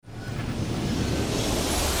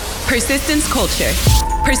Persistence culture.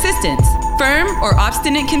 Persistence, firm or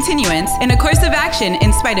obstinate continuance in a course of action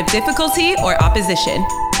in spite of difficulty or opposition.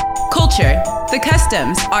 Culture, the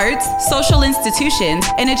customs, arts, social institutions,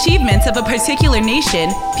 and achievements of a particular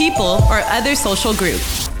nation, people, or other social group.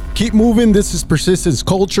 Keep moving. This is Persistence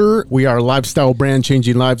Culture. We are a lifestyle brand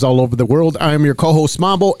changing lives all over the world. I am your co-host,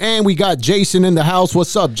 Mambo, and we got Jason in the house.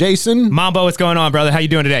 What's up, Jason? Mambo, what's going on, brother? How you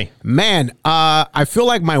doing today? Man, I feel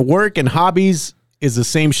like my work and hobbies is the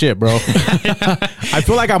same shit, bro. I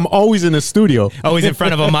feel like I'm always in the studio. Always in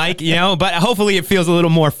front of a mic, you know? But hopefully it feels a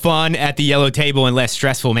little more fun at the yellow table and less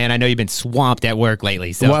stressful, man. I know you've been swamped at work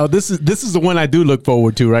lately. So. Well, this is the one I do look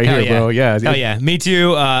forward to right here, bro. Yeah. Oh, yeah. Me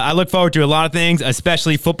too. I look forward to a lot of things,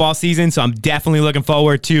 especially football season. So I'm definitely looking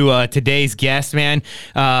forward to today's guest, man.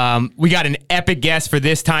 We got an epic guest for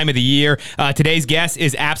this time of the year. Today's guest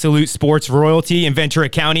is absolute sports royalty in Ventura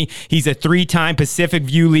County. He's a 3-time Pacific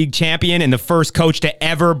View League champion and the first coach to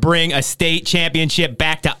ever bring a state championship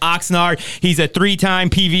back to Oxnard. He's a 3-time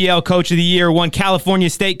PVL Coach of the Year, won California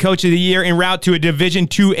State Coach of the Year en route to a Division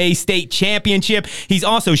IIA state championship. He's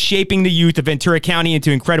also shaping the youth of Ventura County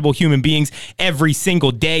into incredible human beings every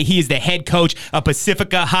single day. He is the head coach of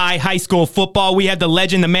Pacifica High School football. We have the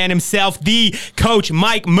legend, the man himself, the Coach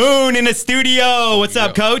Mike Moon in the studio. What's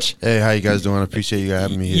up, Coach? Hey, how you guys doing? I appreciate you guys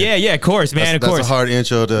having me here. Yeah, of course, man. That's a hard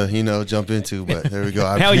intro to, jump into, but there we go.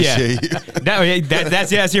 I Hell appreciate you.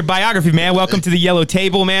 That's your biography, man. Welcome to the Yellow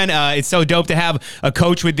Table, man. It's so dope to have a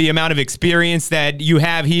coach with the amount of experience that you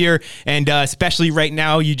have here, and especially right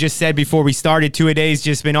now. You just said before we started, 2-a-days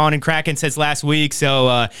just been on and cracking since last week, so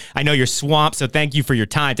I know you're swamped, so thank you for your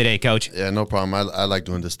time today, Coach. Yeah, no problem. I like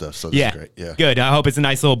doing this stuff, so this is great. Yeah, good. I hope it's a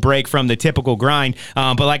nice little break from the typical grind,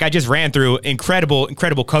 but like I just ran through, incredible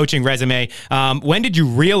coaching resume. When did you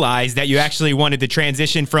realize that you actually wanted to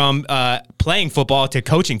transition from playing football to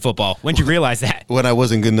coaching football? When did you realize that? When I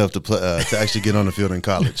wasn't good enough to play, to actually get on the field in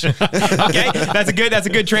college. Okay, that's a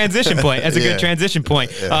good transition point. Good transition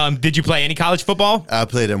point. Yeah. Did you play any college football? I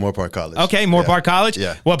played at Moorpark College. Okay, Moorpark College.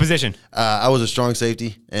 Yeah. What position? I was a strong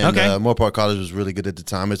safety, and Moorpark College was really good at the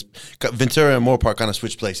time. Ventura and Moorpark kind of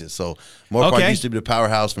switched places. So Moorpark used to be the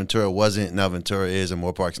powerhouse. Ventura wasn't. Now Ventura is, and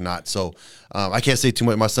Moorpark's not. So I can't say too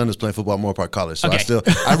much. My son is playing football at Moorpark College, so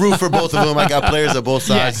I root for both of them. I got players at both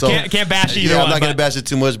sides. So can't bash either one. I'm not going to bash it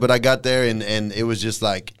too much, but I got there, and it was just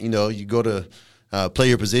like, you go to play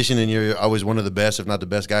your position, and you're always one of the best, if not the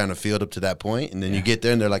best guy on the field up to that point. And then you get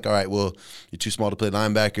there, and they're like, all right, well, you're too small to play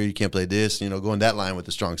linebacker. You can't play this. Go in that line with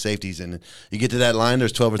the strong safeties. And you get to that line,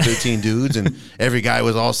 there's 12 or 13 dudes, and every guy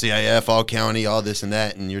was all CIF, all county, all this and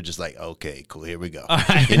that. And you're just like, okay, cool, here we go. All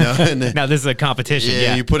right. And then, now this is a competition.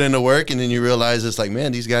 Yeah, you put in the work, and then you realize it's like,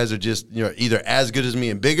 man, these guys are just either as good as me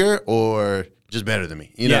and bigger, or just better than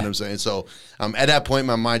me. You know what I'm saying? So at that point,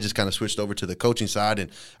 my mind just kind of switched over to the coaching side, and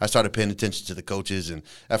I started paying attention to the coaches. And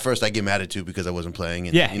at first, I get mad at too because I wasn't playing.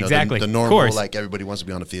 And, exactly. The normal, like everybody wants to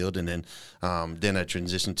be on the field. And then I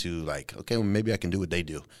transitioned to like, okay, well, maybe I can do what they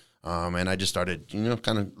do. And I just started,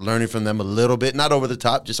 kind of learning from them a little bit, not over the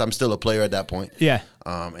top, just I'm still a player at that point. Yeah.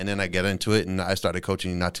 And then I get into it, and I started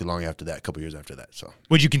coaching not too long after that, a couple years after that. So,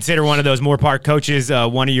 would you consider one of those Moorpark coaches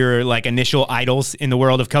one of your like initial idols in the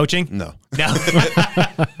world of coaching? No.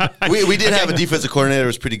 we did have a defensive coordinator who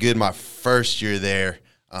was pretty good my first year there.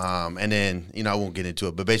 And then, I won't get into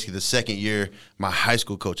it, but basically the second year, my high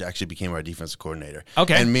school coach actually became our defensive coordinator.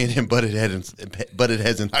 Okay. And me and him butted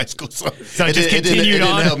heads in high school. So it just continued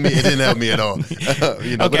on? It didn't help me at all.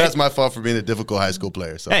 But that's my fault for being a difficult high school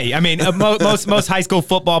player. So. Hey, I mean, most high school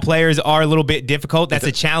football players are a little bit difficult. That's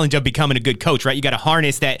a challenge of becoming a good coach, right? You got to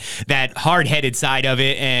harness that hard-headed side of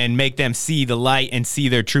it and make them see the light and see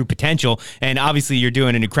their true potential. And obviously you're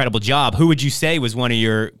doing an incredible job. Who would you say was one of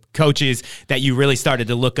your coaches that you really started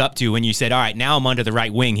to look up to when you said, all right, now I'm under the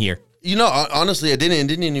right wing here? Honestly, it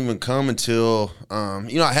didn't even come until,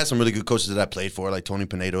 I had some really good coaches that I played for, like Tony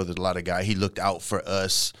Pinedo. There's a lot of guys. He looked out for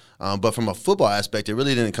us. But from a football aspect, it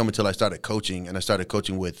really didn't come until I started coaching, and I started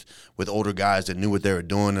coaching with older guys that knew what they were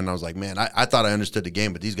doing. And I was like, man, I thought I understood the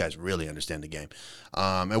game, but these guys really understand the game.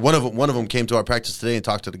 And one of them came to our practice today and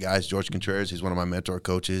talked to the guys. George Contreras, he's one of my mentor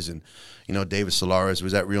coaches, and David Solares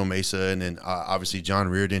was at Rio Mesa, and then obviously John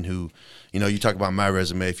Reardon, who you talk about my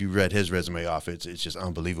resume. If you read his resume off, it's just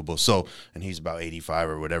unbelievable. So, and he's about 85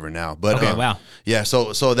 or whatever now. But okay, wow. Yeah,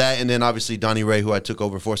 so that, and then obviously Donnie Ray, who I took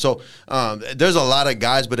over for. So there's a lot of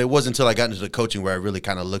guys, but it wasn't until I got into the coaching where I really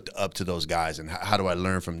kind of looked up to those guys and how do I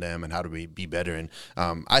learn from them and how do we be better. And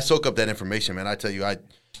I soak up that information, man. I tell you,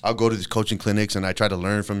 I'll go to these coaching clinics and I try to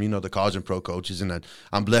learn from, the college and pro coaches. And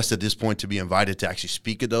I'm blessed at this point to be invited to actually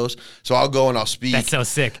speak at those. So I'll go and I'll speak. That's so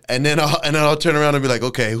sick. And then I'll turn around and be like,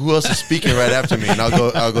 okay, who else is speaking right after me? And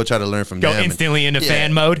I'll go try to learn from them. Go instantly into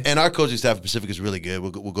fan mode. And our coaching staff at Pacific is really good.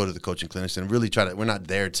 We'll go to the coaching clinics and really we're not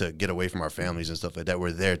there to get away from our families and stuff like that.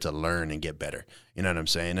 We're there to learn and get better. You know what I'm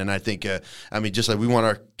saying? And I think, just like we want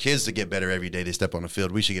our kids to get better every day they step on the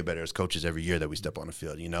field, we should get better as coaches every year that we step on the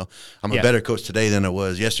field. I'm a better coach today than I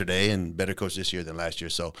was yesterday, and better coach this year than last year.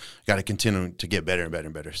 So got to continue to get better and better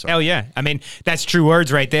and better. So. Hell yeah. That's true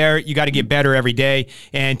words right there. You got to get better every day.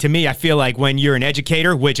 And to me, I feel like when you're an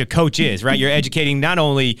educator, which a coach is, right? You're educating not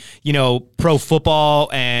only, pro football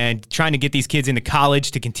and trying to get these kids into college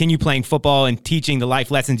to continue playing football and teaching the life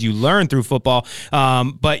lessons you learn through football,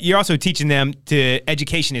 but you're also teaching them to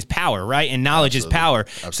education is power, right? And knowledge is power.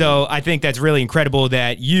 Absolutely. So I think that's really incredible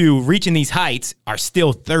that you, reaching these heights, are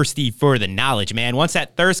still thirsty for the knowledge, man. Once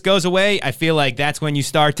that thirst goes away, I feel like that's when you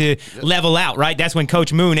start to level out, right? That's when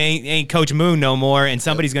Coach Moon ain't Coach Moon no more, and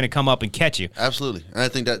somebody's going to come up and catch you. Absolutely. And I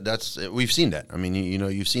think that's we've seen that.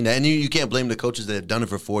 You've seen that. And you can't blame the coaches that have done it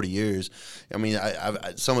for 40 years.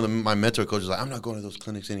 Some of my mentor coaches are like, I'm not going to those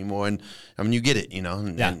clinics anymore. And you get it,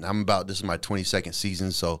 and this is my 22nd season.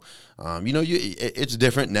 So, it's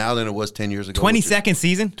different now than it was 10 years ago. 22nd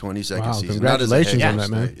season? 22nd season. Congratulations on that,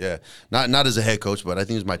 man. Yeah. Not as a head coach, but I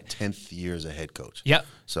think it was my 10th year as a head coach. Yep.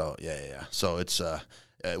 So, yeah. So it's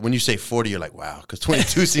when you say 40, you're like, wow, because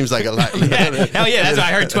 22 seems like a lot. Hell yeah, that's why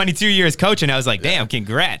I heard 22 years coaching. I was like, damn,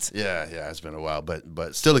 congrats. Yeah, it's been a while,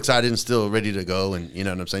 but still excited and still ready to go, and you know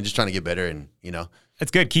what I'm saying, just trying to get better, and That's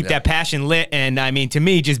good. Keep that passion lit. And to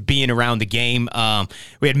me, just being around the game,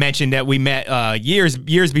 we had mentioned that we met years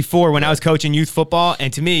before when I was coaching youth football.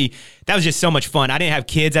 And to me, that was just so much fun. I didn't have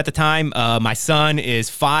kids at the time. My son is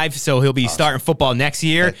 5, so he'll be starting football next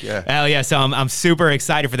year. Heck yeah. Hell yeah. So I'm super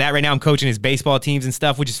excited for that. Right now I'm coaching his baseball teams and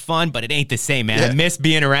stuff, which is fun, but it ain't the same, man. Yeah. I miss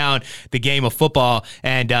being around the game of football.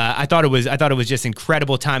 And I thought it was just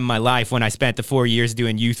incredible time in my life when I spent the 4 years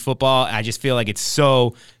doing youth football. I just feel like it's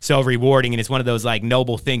so rewarding, and it's one of those like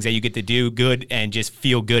noble things that you get to do good and just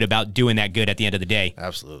feel good about doing that good at the end of the day.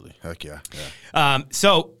 Absolutely. Heck yeah.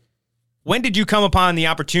 So when did you come upon the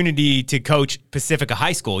opportunity to coach Pacifica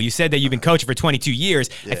High School? You said that you've been coaching for 22 years.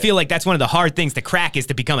 Yeah. I feel like that's one of the hard things to crack is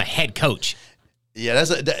to become a head coach. Yeah,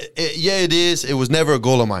 it is. It was never a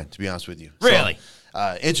goal of mine, to be honest with you. Really?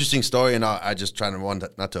 So, interesting story, and I just try to want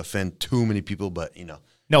not to offend too many people, but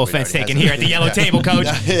No offense taken here at the Yellow Table, Coach.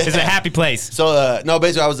 It's a happy place. So,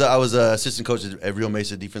 basically, I was an assistant coach at Rio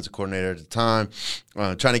Mesa, defensive coordinator at the time,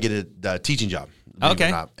 trying to get a teaching job.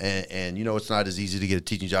 Okay. And it's not as easy to get a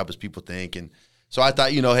teaching job as people think. And so I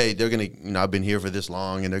thought, hey, they're going to, I've been here for this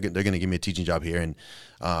long, and they're going to give me a teaching job here. And,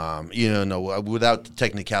 without the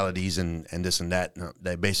technicalities and this and that,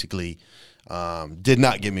 they basically did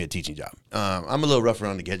not give me a teaching job. I'm a little rough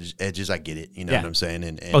around the edges. I get it. You know what I'm saying?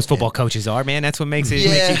 And most football coaches are, man. That's what makes it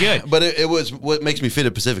makes you good. But it was what makes me fit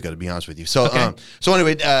at Pacifica, to be honest with you. So,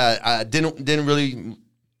 anyway, I didn't really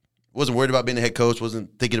wasn't worried about being a head coach.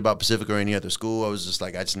 Wasn't thinking about Pacifica or any other school. I was just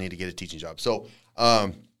like, I just need to get a teaching job. So,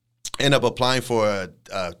 end up applying for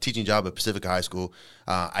a teaching job at Pacifica High School.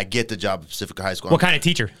 I get the job at Pacifica High School. What kind of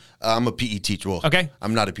teacher? I'm a PE teacher. Well, okay.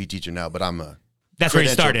 I'm not a PE teacher now, but I'm a. That's where you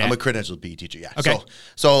started. I'm a credentialed PE teacher, yeah. Okay.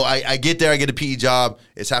 So I get there, I get a PE job.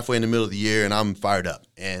 It's halfway in the middle of the year, and I'm fired up.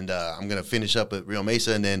 And I'm going to finish up at Rio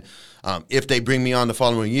Mesa, and then if they bring me on the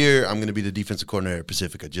following year, I'm going to be the defensive coordinator at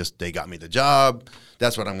Pacifica. Just they got me the job.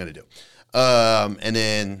 That's what I'm going to do. And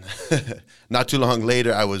then not too long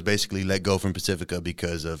later, I was basically let go from Pacifica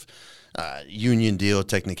because of union deal,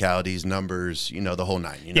 technicalities, numbers, the whole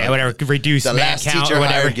nine. Whatever, reduce the man last count teacher or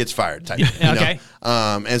whatever. hired gets fired type. Okay.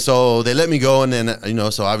 And so they let me go, and then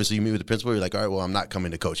so obviously you meet with the principal. You're like, all right, well, I'm not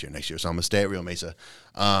coming to coach here next year, so I'm gonna stay at Rio Mesa.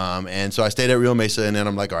 And so I stayed at Rio Mesa, and then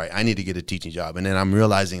I'm like, all right, I need to get a teaching job. And then I'm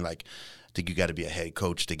realizing like, I think you got to be a head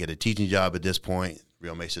coach to get a teaching job at this point.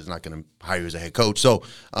 Rio Mesa is not going to hire you as a head coach. So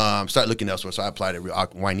start looking elsewhere. So I applied at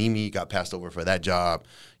Wainimi, got passed over for that job,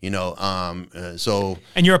 so.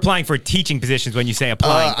 And you're applying for teaching positions when you say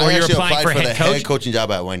applying, or you're applying for the head coach? head coaching job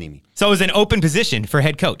at Wainimi. So it was an open position for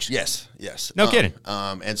head coach? Yes. No kidding.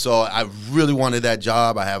 And so I really wanted that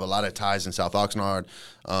job. I have a lot of ties in South Oxnard.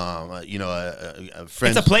 A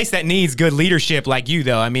friend. It's a place that needs good leadership like you,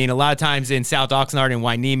 though. I mean, a lot of times in South Oxnard and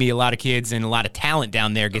Wainimi, a lot of kids and a lot of talent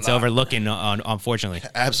down there gets overlooked, unfortunately.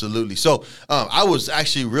 Absolutely. So I was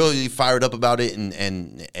actually really fired up about it,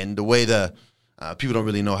 and the way people don't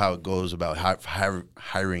really know how it goes about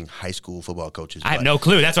hiring high school football coaches. I have no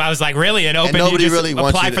clue. That's why I was like, really? An open, and nobody really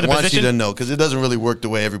wants position? you to know because it doesn't really work the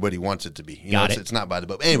way everybody wants it to be. It's not by the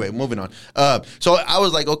book. Anyway, moving on. So I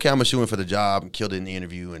was like, okay, I'm a shoo-in for the job, killed it in the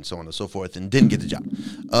interview and so on and so forth, and didn't get the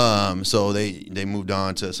job. So they moved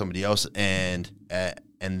on to somebody else, and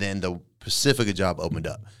then the Pacifica job opened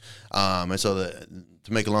up. And so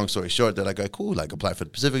to make a long story short, they're like, cool, like apply for the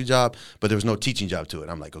Pacific job, but there was no teaching job to it.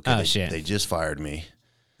 I'm like, okay, they just fired me.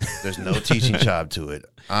 There's no teaching job to it.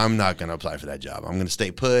 I'm not going to apply for that job. I'm going to stay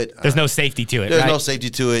put. There's no safety to it, There's right? no safety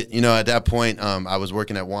to it. At that point, I was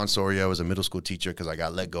working at Juan Soria. I was a middle school teacher because I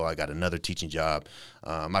got let go. I got another teaching job.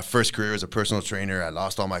 My first career as a personal trainer, I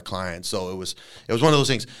lost all my clients. So it was one of those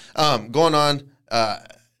things. Going on,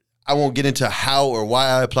 I won't get into how or why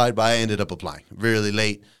I applied, but I ended up applying really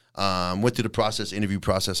late. Went through the process, interview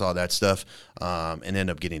process, all that stuff, and ended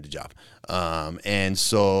up getting the job. And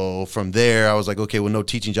so from there, I was like, okay, well, no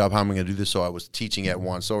teaching job. How am I going to do this? So I was teaching at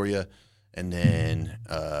Juan Soria and then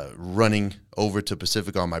running over to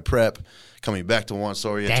Pacific on my prep, coming back to Juan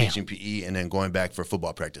Soria, teaching PE, and then going back for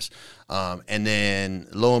football practice. And then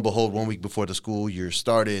lo and behold, 1 week before the school year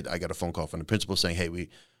started, I got a phone call from the principal saying, hey,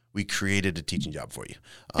 we created a teaching job for you.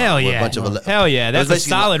 Hell yeah. Hell yeah. That's a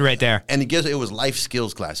solid right there. And it was life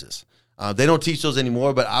skills classes. They don't teach those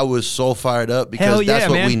anymore, but I was so fired up because that's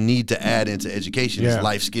what we need to add into education is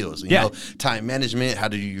life skills. You know, time management, how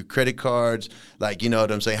to do your credit cards, like, you know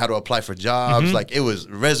what I'm saying, how to apply for jobs. Like, it was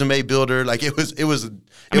resume builder. Like, it was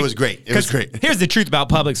great. It was great. Here's the truth about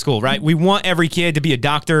public school, right? We want every kid to be a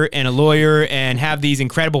doctor and a lawyer and have these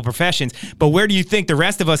incredible professions. But where do you think the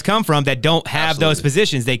rest of us come from that don't have those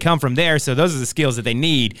positions? They come from there. So those are the skills that they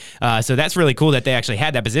need. So that's really cool that they actually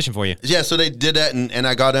had that position for you. Yeah, so they did that, and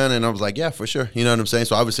I got in, and I was like, yeah, for sure. You know what I'm saying?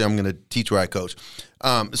 So obviously I'm going to teach where I coach.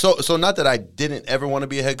 So not that I didn't ever want to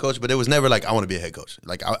be a head coach, but it was never like I want to be a head coach.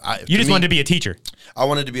 Like you just wanted to be a teacher. I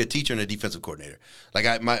wanted to be a teacher and a defensive coordinator.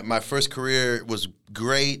 Like my first career was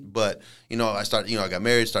great, but I got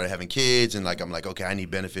married, started having kids, and I'm like, okay, I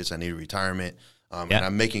need benefits, I need retirement. And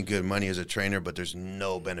I'm making good money as a trainer, but there's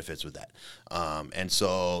no benefits with that. And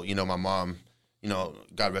so, my mom,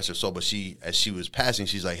 God rest her soul, but as she was passing,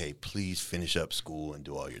 she's like, hey, please finish up school and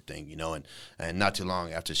do all your thing, and not too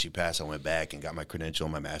long after she passed, I went back and got my credential,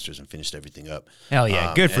 my master's, and finished everything up. Hell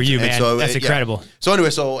yeah. Good for you, man. So, that's incredible. So anyway,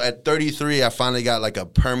 at 33, I finally got like a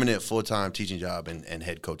permanent full-time teaching job and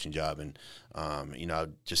head coaching job. And, I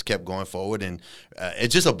just kept going forward, and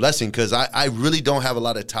it's just a blessing because I really don't have a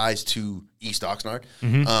lot of ties to East Oxnard,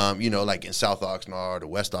 like in South Oxnard or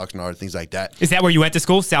West Oxnard, things like that. Is that where you went to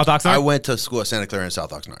school, South Oxnard? I went to school at Santa Clara in South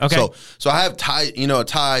Oxnard. Okay. So I have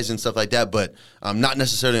ties and stuff like that, but not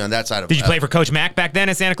necessarily on that side of it. Did you play for Coach Mack back then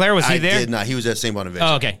at Santa Clara? Was he there? I did not. He was at St. Bonaventure.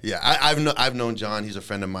 Oh, okay. Yeah, I've known John. He's a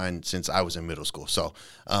friend of mine since I was in middle school. So.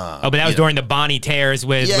 But that was during the Bonnie tears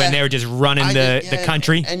when they were just running the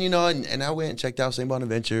country. And and I went and checked out St.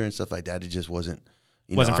 Bonaventure and stuff like that. It just wasn't.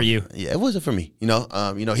 Wasn't for you. Yeah, it wasn't for me.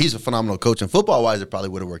 He's a phenomenal coach, and football wise, it probably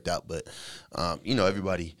would have worked out. But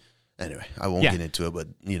everybody. Anyway, I won't get into it, but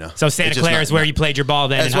So Santa Clara is where you played your ball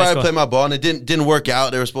then. That's where I played my ball, and it didn't work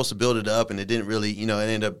out. They were supposed to build it up, and it didn't really. It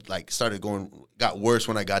ended up got worse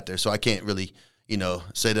when I got there. So I can't really.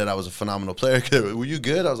 Say that I was a phenomenal player. Were you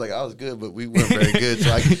good? I was like, I was good, but we weren't very good.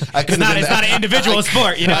 So I couldn't. It's not an individual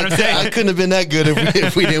sport. You know what I'm saying? I couldn't have been that good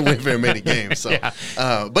if we didn't win very many games. So,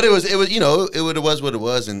 but it was it was what it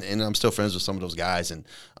was, and I'm still friends with some of those guys, and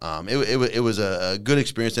it was a good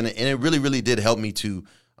experience, and it really really did help me to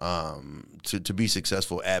be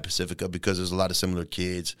successful at Pacifica because there's a lot of similar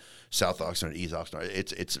kids. South Oxnard, East Oxnard.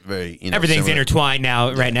 It's very everything's similar. intertwined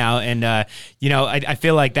now right now, and I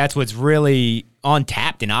feel like that's what's really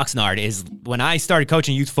untapped in Oxnard is when I started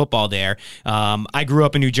coaching youth football there. I grew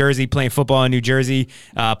up in New Jersey, playing football in New Jersey,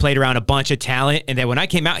 played around a bunch of talent, and then when I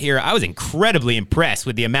came out here, I was incredibly impressed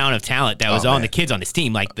with the amount of talent that was on the kids on this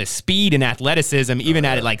team, like the speed and athleticism, even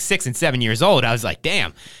at like 6 and 7 years old. I was like,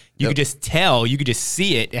 damn. You could just tell, you could just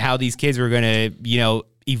see it, how these kids were going to,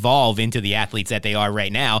 evolve into the athletes that they are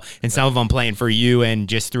right now, and some of them playing for you and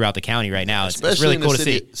just throughout the county right now. It's really cool to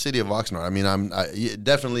see. City of Oxnard. I mean, I'm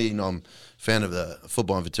definitely, I'm a fan of the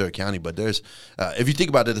football in Ventura County, but there's, if you think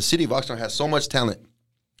about it, the city of Oxnard has so much talent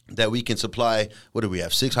that we can supply. What do we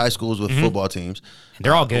have? 6 high schools with football teams.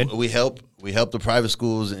 They're all good. We help We help the private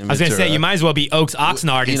schools. In I was going to say, Ventura. you might as well be Oaks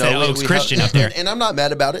Oxnard instead of Oaks Christian up there. And I'm not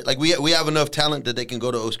mad about it. Like we have enough talent that they can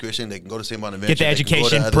go to Oaks Christian, they can go to St. Bonaventure, Get the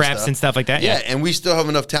education, preps, and stuff like that. Yeah, and we still have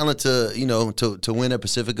enough talent to to win at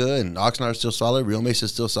Pacifica, and Oxnard is still solid. Real Mesa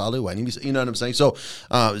is still solid. You know what I'm saying? So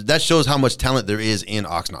that shows how much talent there is in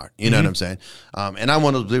Oxnard. You know what I'm saying? And I'm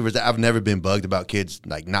one of those believers that I've never been bugged about kids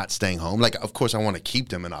like not staying home. Like, of course, I want to keep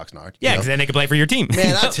them in Oxnard. Yeah, because then they can play for your team.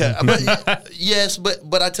 Man,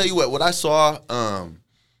 but I tell you what I saw.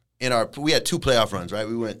 We had 2 playoff runs, right?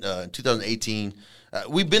 We went in 2018.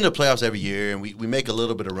 We've been to playoffs every year, and we make a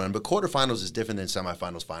little bit of run. But quarterfinals is different than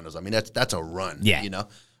semifinals, finals. I mean, that's a run, yeah. you know?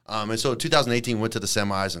 And so 2018 went to the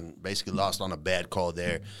semis and basically lost on a bad call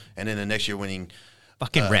there. And then the next year winning.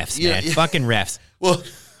 Fucking refs, man. Fucking refs. Well,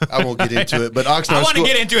 I won't get into it, but Oxnard I want to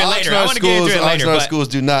get into it later. Oxnard schools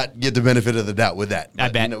do not get the benefit of the doubt with that. I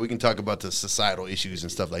bet. You know, we can talk about the societal issues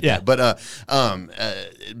and stuff like that. But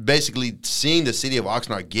basically, seeing the city of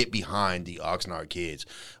Oxnard get behind the Oxnard kids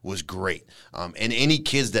was great. And any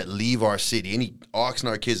kids that leave our city, any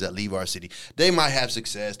Oxnard kids that leave our city, they might have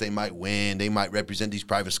success, they might win, they might represent these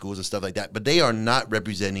private schools and stuff like that, but they are not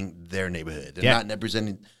representing their neighborhood. They're not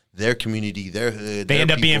representing their community, their hood. They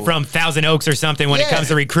end up being from Thousand Oaks or something when it comes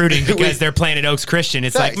to recruiting because they're playing at Oaks Christian.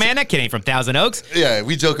 It's like, man, that kid ain't from Thousand Oaks. Yeah,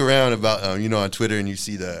 we joke around about, on Twitter, and you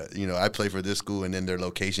see I play for this school, and then their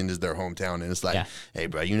location is their hometown, and it's like, hey,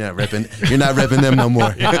 bro, you're not repping them no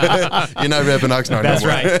more. You're not repping Oxnard That's no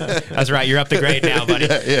more. right. That's right. You're up the grade now, buddy.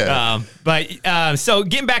 So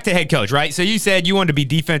getting back to head coach, right? So you said you wanted to be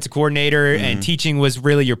defensive coordinator and teaching was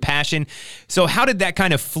really your passion. So how did that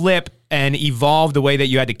kind of flip and evolve the way that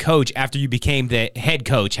you had to coach after you became the head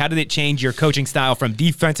coach? How did it change your coaching style from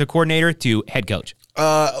defensive coordinator to head coach?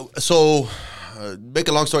 Make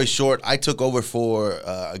a long story short, I took over for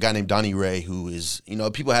a guy named Donnie Ray, who is,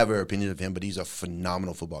 people have their opinion of him, but he's a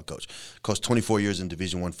phenomenal football coach. Coached 24 years in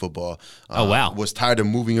Division I football. Oh, wow. Was tired of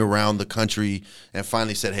moving around the country and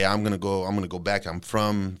finally said, hey, I'm going to go back. I'm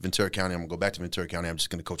from Ventura County. I'm going to go back to Ventura County. I'm just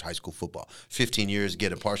going to coach high school football. 15 years,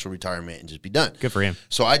 get a partial retirement, and just be done. Good for him.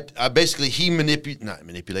 So I basically, not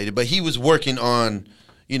manipulated, but he was working on,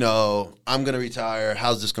 I'm going to retire.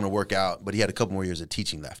 How's this going to work out? But he had a couple more years of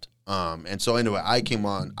teaching left. And so anyway, I came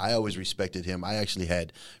on. I always respected him. I actually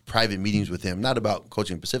had private meetings with him, not about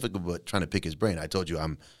coaching Pacifica, but trying to pick his brain. I told you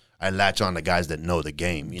I latch on to guys that know the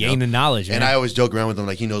game. Gain the knowledge, man. And I always joke around with him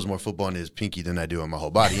like he knows more football in his pinky than I do on my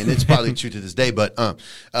whole body. And it's probably true to this day. But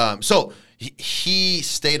so he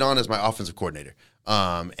stayed on as my offensive coordinator.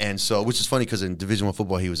 And so, which is funny because in Division I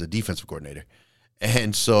football, he was a defensive coordinator.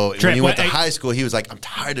 And so when he went to high school, he was like, I'm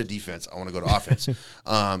tired of defense. I want to go to offense.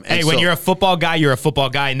 When you're a football guy, you're a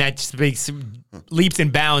football guy. And that speaks leaps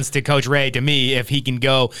and bounds to Coach Ray, to me, if he can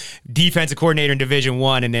go defensive coordinator in Division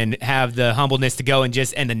I and then have the humbleness to go and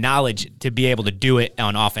the knowledge to be able to do it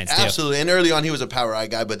on offense, too. Absolutely. And early on, he was a power eye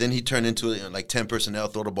guy, but then he turned into like 10 personnel,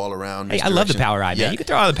 throw the ball around. Hey, I love the power eye, man. You can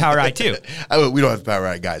throw out the power eye, too. We don't have power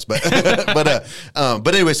eye guys. But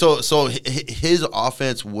but anyway, so his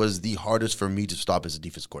offense was the hardest for me to stop as a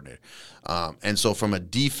defensive coordinator. And so from a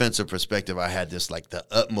defensive perspective, I had this like the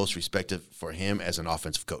utmost respect for him as an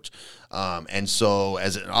offensive coach. And so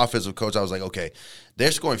as an offensive coach, I was like, okay,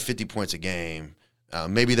 they're scoring 50 points a game.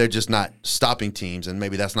 Maybe they're just not stopping teams, and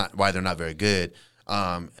maybe that's not why they're not very good.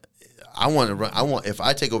 If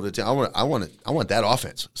I take over the team, I want that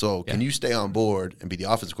offense. So can you stay on board and be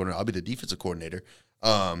the offensive coordinator? I'll be the defensive coordinator.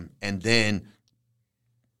 And then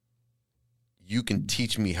you can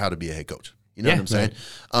teach me how to be a head coach. You know what I'm saying?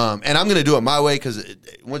 And I'm going to do it my way because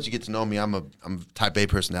once you get to know me, I'm a type A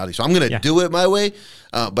personality. So I'm going to do it my way.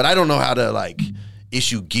 But I don't know how to like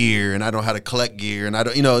issue gear, and I don't know how to collect gear, and I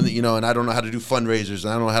don't, and I don't know how to do fundraisers,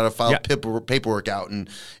 and I don't know how to file paperwork out,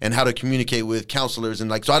 and how to communicate with counselors,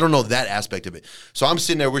 and so I don't know that aspect of it. So I'm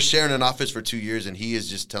sitting there, we're sharing an office for 2 years, and he is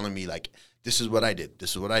just telling me like, this is what I did.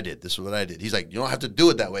 This is what I did. This is what I did. He's like, you don't have to do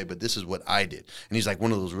it that way, but this is what I did. And he's like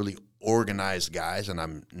one of those really organized guys, and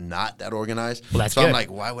I'm not that organized. Well, that's so good. I'm like,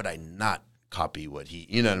 why would I not copy what he,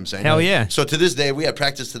 you know what I'm saying? Hell yeah. So to this day, we had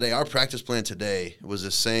practice today. Our practice plan today was the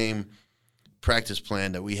same practice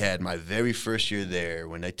plan that we had my very first year there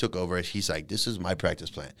when they took over. He's like, this is my practice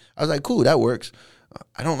plan. I was like, cool, that works.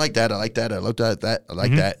 I don't like that. I like that. I looked at that. I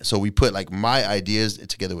like that. So we put like my ideas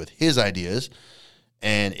together with his ideas.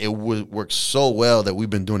 And it worked so well that we've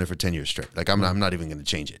been doing it for 10 years straight. Like, I'm not even going to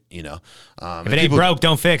change it, If it ain't broke,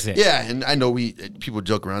 don't fix it. Yeah, and I know people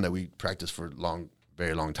joke around that we practice for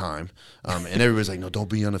very long time. And everybody's like, no, don't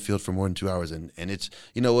be on the field for more than 2 hours. And it's,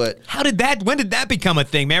 you know what? When did that become a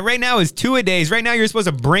thing, man? Right now is 2-a-days. Right now you're supposed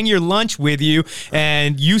to bring your lunch with you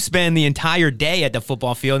and you spend the entire day at the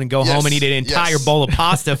football field and go home and eat an entire bowl of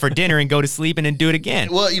pasta for dinner and go to sleep and then do it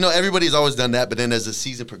again. Well, you know, everybody's always done that, but then as the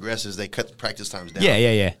season progresses, they cut the practice times down.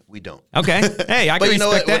 Yeah. We don't. Okay. Hey, I can but you know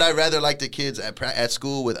what? that. Would I rather like the kids at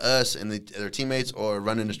school with us and their teammates or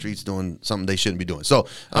running the streets doing something they shouldn't be doing? So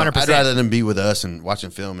I'd rather them be with us and watching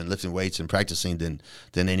film and lifting weights and practicing than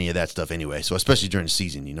any of that stuff anyway. So especially during the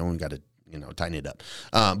season, you know, we got to, you know, tighten it up.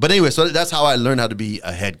 But anyway, so that's how I learned how to be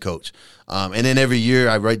a head coach. And then every year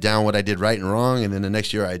I write down what I did right and wrong. And then the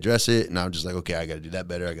next year I address it. And I'm just like, okay, I got to do that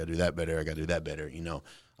better. I got to do that better. I got to do that better, you know.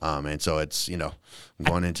 And so it's, you know,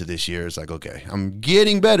 going into this year, it's like, okay, I'm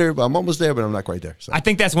getting better, but I'm almost there, but I'm not quite there. So I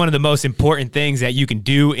think that's one of the most important things that you can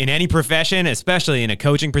do in any profession, especially in a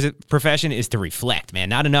coaching profession, is to reflect, man.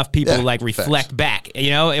 Not enough people reflect back, you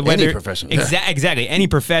know. Any profession. Exactly. Any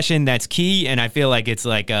profession, that's key. And I feel like it's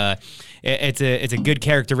like it's a good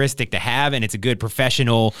characteristic to have, and it's a good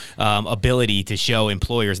professional ability to show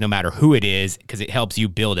employers, no matter who it is, because it helps you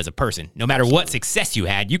build as a person. No matter what success you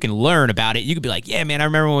had, you can learn about it. You could be like, yeah, man, I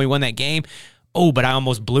remember when we won that game. Oh, but I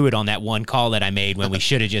almost blew it on that one call that I made when we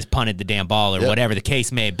should have just punted the damn ball or whatever the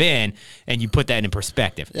case may have been, and you put that in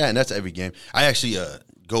perspective. Yeah, and that's every game. I actually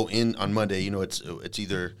go in on Monday. You know, it's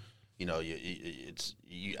either, you know, it's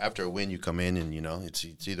after a win, you come in and, you know, it's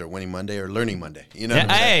either winning Monday or learning Monday. You know what I'm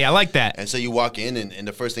saying? Hey, I like that. And so you walk in, and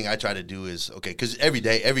the first thing I try to do is, okay, because every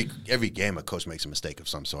day, every game, a coach makes a mistake of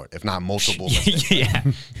some sort, if not multiple mistakes.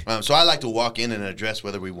 Yeah. So I like to walk in and address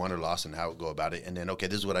whether we won or lost and how we go about it, and then, okay,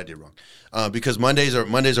 this is what I did wrong. Because Mondays are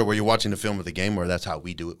where you're watching the film of the game, or that's how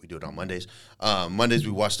we do it. We do it on Mondays. Mondays,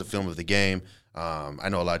 we watch the film of the game. I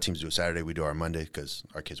know a lot of teams do it Saturday. We do our Monday because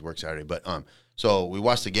our kids work Saturday. But so we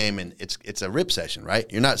watch the game, and it's a rip session, right?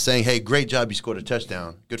 You're not saying, hey, great job, you scored a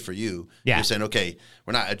touchdown, good for you. Yeah. You're saying, okay,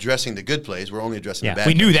 we're not addressing the good plays. We're only addressing the bad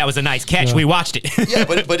we plays. knew that was a nice catch. Yeah. We watched it. Yeah,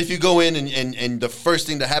 but if you go in and the first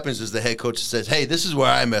thing that happens is the head coach says, hey, this is where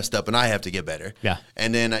I messed up, and I have to get better. Yeah.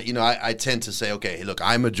 And then, you know, I tend to say, okay, hey, look,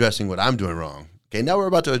 I'm addressing what I'm doing wrong. Okay, now we're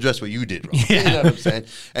about to address what you did wrong. Yeah. You know what I'm saying?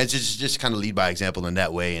 And it's just kind of lead by example in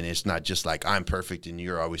that way, and it's not just like I'm perfect and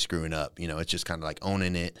you're always screwing up. You know, it's just kind of like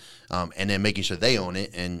owning it, and then making sure they own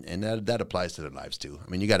it, and that applies to their lives too. I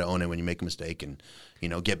mean, you got to own it when you make a mistake and, you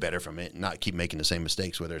know, get better from it and not keep making the same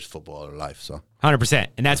mistakes, whether it's football or life. So 100%.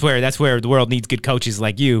 And that's where the world needs good coaches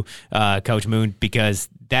like you, Coach Moon, because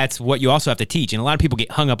that's what you also have to teach. And a lot of people get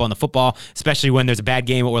hung up on the football, especially when there's a bad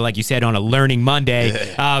game or, like you said, on a learning Monday.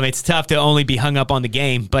 It's tough to only be hung up on the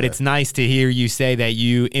game, but it's nice to hear you say that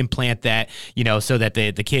you implant that, you know, so that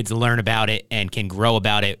the kids learn about it and can grow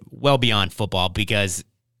about it well beyond football, because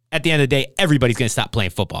at the end of the day, everybody's going to stop playing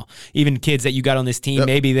football. Even kids that you got on this team,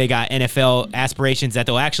 maybe they got NFL aspirations that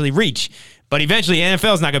they'll actually reach. But eventually,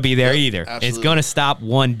 NFL's not going to be there either. Absolutely. It's going to stop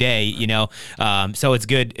one day, you know. So it's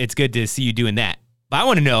good. It's good to see you doing that. But I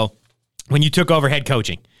want to know, when you took over head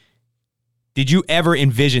coaching, did you ever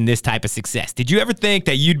envision this type of success? Did you ever think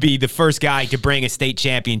that you'd be the first guy to bring a state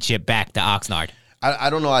championship back to Oxnard? I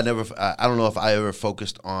don't know. I don't know if I ever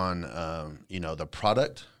focused on, you know, the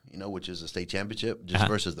product, you know, which is a state championship, just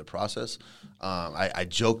versus the process. I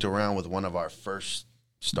joked around with one of our first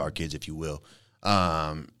star kids, if you will,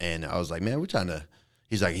 and I was like, man, we're trying to.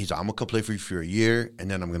 He's like, I'm gonna come play for you for a year,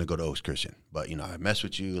 and then I'm gonna go to Oaks Christian. But you know, I mess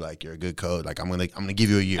with you, like you're a good coach. Like I'm gonna give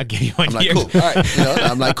you a year. I'll give you a year. Like, cool, all right. You know,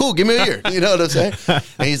 I'm like, cool, give me a year. You know what I'm saying?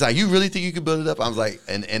 And he's like, you really think you could build it up? I was like,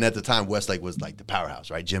 and at the time, Westlake was like the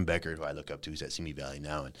powerhouse, right? Jim Becker, who I look up to, he's at Simi Valley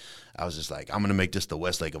now, and I was just like, I'm gonna make this the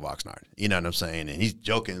Westlake of Oxnard. You know what I'm saying? And he's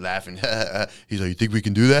joking, laughing. He's like, you think we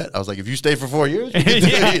can do that? I was like, if you stay for 4 years, you can do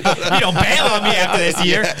it. You don't bail on me after this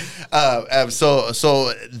year.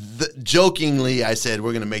 Jokingly, I said,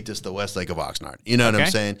 we're gonna make this the Westlake of Oxnard. You know what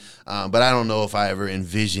I'm saying? But I don't know if I ever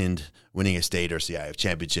envisioned winning a state or CIF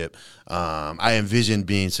championship. I envisioned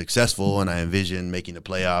being successful, and I envisioned making the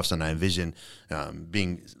playoffs, and I envisioned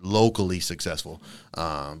being locally successful.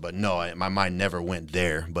 But no, my mind never went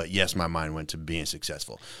there. But yes, my mind went to being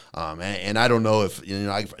successful. And I don't know if, you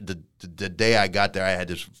know, the day I got there, I had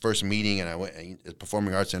this first meeting, and I went at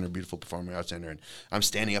Performing Arts Center, beautiful Performing Arts Center, and I'm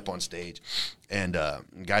standing up on stage, and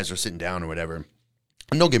guys are sitting down or whatever.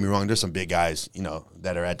 don't get me wrong, there's some big guys,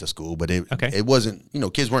 that are at the school, but it wasn't,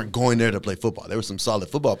 kids weren't going there to play football. There were some solid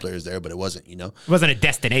football players there, but it wasn't, It wasn't a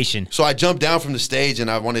destination. So I jumped down from the stage, and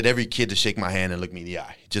I wanted every kid to shake my hand and look me in the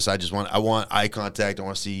eye. I want eye contact. I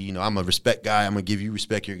want to see, I'm a respect guy. I'm going to give you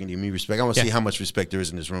respect. You're going to give me respect. I want to see how much respect there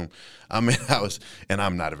is in this room. And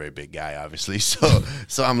I'm not a very big guy, obviously. So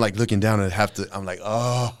I'm like looking down and I'm like,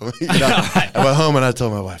 oh, I went home and I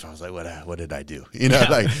told my wife, I was like, what did I do? She's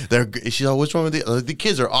like, what's wrong with the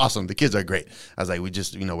kids are awesome. The kids are great. I was like, we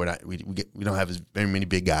just, we don't have very many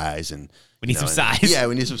big guys, and we need some size. Yeah,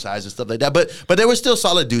 we need some size and stuff like that. But there were still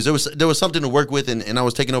solid dudes. There was something to work with, and I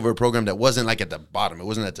was taking over a program that wasn't like at the bottom. It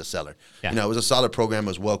wasn't at the cellar. Yeah. It was a solid program. It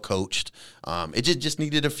was well coached. It just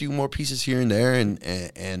needed a few more pieces here and there, and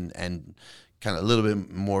kind of a little bit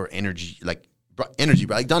more energy, like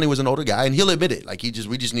Donnie was an older guy, and he'll admit it. Like we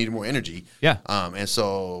just needed more energy. Yeah. And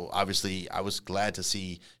so obviously I was glad to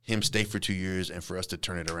see him stay for 2 years and for us to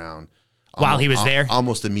turn it around. While he was there?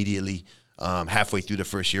 Almost immediately. Halfway through the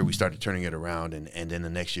first year, we started turning it around, and then the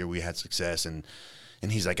next year we had success. And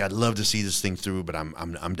he's like, I'd love to see this thing through, but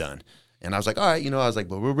I'm done. And I was like, all right, I was like,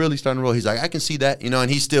 but we're really starting to roll. He's like, I can see that, and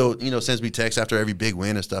he still, sends me texts after every big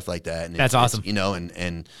win and stuff like that. And that's awesome. Every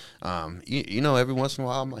once in a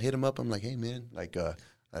while, I'm gonna hit him up. I'm like, hey man,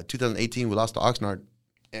 2018, we lost to Oxnard,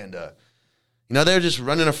 and they were just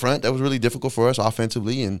running a front that was really difficult for us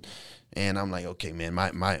offensively, and I'm like, okay, man,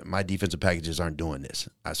 my defensive packages aren't doing this.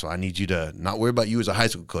 So I need you to not worry about you as a high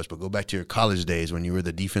school coach, but go back to your college days when you were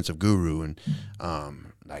the defensive guru, and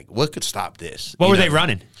what could stop this? What were they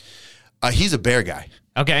running? He's a bear guy.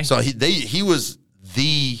 Okay. So he was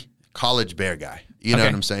the college bear guy. You know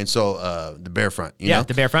what I'm saying? So the bear front.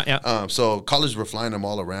 The bear front. Yeah. So colleges were flying them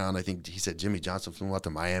all around. I think he said Jimmy Johnson flew out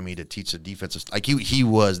to Miami to teach the defensive. Like he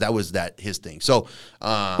was his thing. So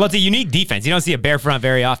well, it's a unique defense. You don't see a bear front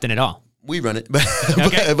very often at all. We run it,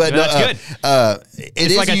 okay, but that's good.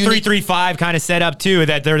 It's like a 3-3-5 kind of setup too.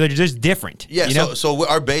 That they're just different. Yeah. So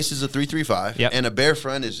our base is a 3-3-5, yep. And a bear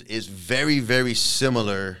front is very, very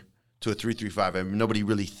similar to a 3-3-5. I mean, nobody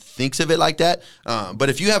really thinks of it like that. But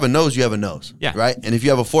if you have a nose, you have a nose. Yeah. Right? And if you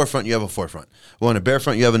have a forefront, you have a forefront. Well, in a bear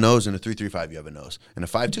front, you have a nose. In a 3-3-5, you have a nose. In a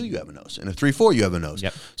 5-2, you have a nose. In a 3-4, you have a nose.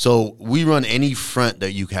 Yep. So we run any front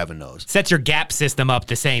that you have a nose. Sets your gap system up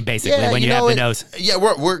the same, basically, when you have the nose. Yeah,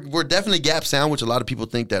 we're definitely gap sound, which a lot of people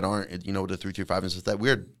think that aren't, with the 3-3-5 and stuff like that.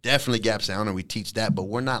 We're definitely gap sound, and we teach that, but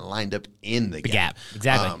we're not lined up in the gap.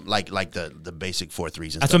 Exactly. Like the basic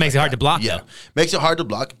 4-3s and That's what makes it hard to block, yeah. though. Makes it hard to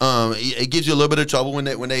block. It gives you a little bit of trouble when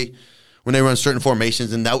they run certain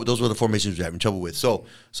formations, and those were the formations we were having trouble with. So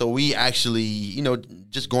we actually,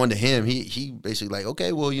 just going to him, he basically like,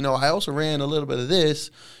 okay, well, I also ran a little bit of this,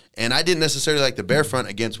 and I didn't necessarily like the bear front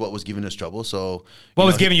against what was giving us trouble. So what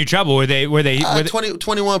was giving you trouble? Were they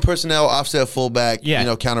 21 personnel, offset fullback,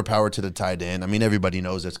 yeah. Counter power to the tight end. I mean, everybody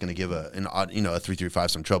knows that's going to give a 3-3-5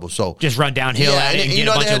 some trouble. So just run downhill at it and get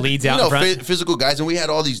a bunch of leads out in front. Physical guys, and we had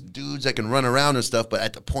all these dudes that can run around and stuff, but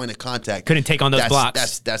at the point of contact, couldn't take on those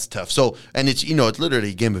blocks. That's tough. So, and it's it's literally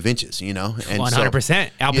a game of inches, and 100%.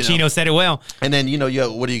 Al Pacino said it well. And then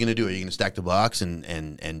what are you going to do? Are you going to stack the blocks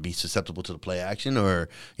and be susceptible to the play action, or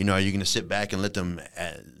are you going to sit back and let them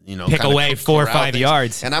pick away 4 or 5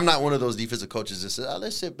 yards? And I'm not one of those defensive coaches that says,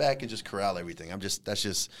 let's sit back and just corral everything.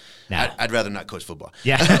 I'd rather not coach football.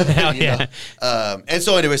 Yeah. Hell yeah. And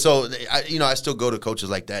so anyway, I still go to coaches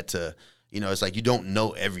like that to, it's like you don't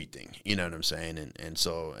know everything. You know what I'm saying? And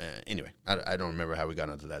so anyway, I don't remember how we got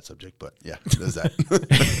onto that subject, but yeah, there's that.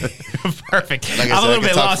 Perfect. I'm a little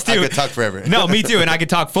bit lost too. I could talk forever. No, me too. And I could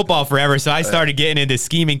talk football forever. So I started getting into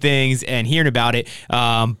scheming things and hearing about it.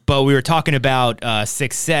 But we were talking about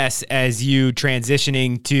success as you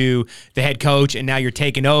transitioning to the head coach, and now you're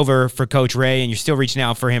taking over for Coach Ray, and you're still reaching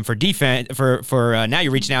out for him for defense. Now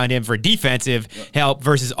you're reaching out to him for defensive help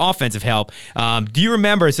versus offensive help. Do you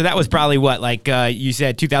remember? So that was probably you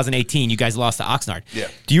said 2018, you guys lost to Oxnard. Yeah.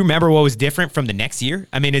 Do you remember what was different from the next year?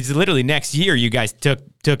 I mean, it's literally next year you guys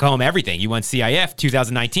took home everything. You won CIF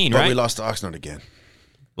 2019, right? We lost to Oxnard again.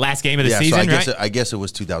 Last game of the season, so right? I guess it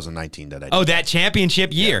was 2019 that I did. Oh, that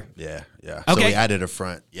championship year. Yeah. Okay. So we added a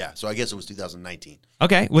front. Yeah. So I guess it was 2019.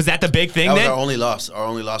 Okay. Was that the big thing that then? That was our only loss. Our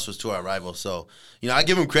only loss was to our rival. So, I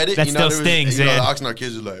give them credit. That still stings, the man. Oxnard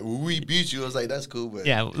kids were like, we beat you. I was like, that's cool. But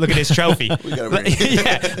yeah, look at his trophy. We got a ring.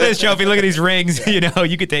 Yeah, look at his trophy. Look at these rings. Yeah.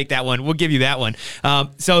 You could take that one. We'll give you that one.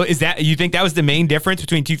 So you think that was the main difference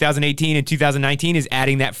between 2018 and 2019 is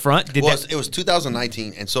adding that front? It was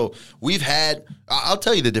 2019. And so we've had, I'll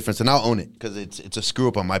tell you the difference, and I'll own it because it's a screw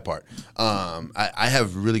up on my part. I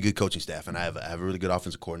have really good coaching staff, and I have a really good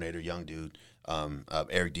offensive coordinator, young dude.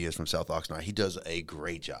 Eric Diaz from South Oxnard. He does a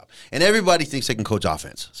great job. And everybody thinks they can coach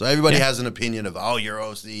offense. So everybody has an opinion of, oh, you're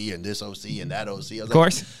OC and this OC and that OC. Of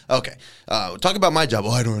course. Okay. Talk about my job.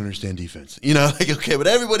 Oh, I don't understand defense. You know, like, okay, but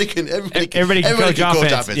everybody can coach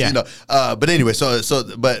offense. You know. But anyway,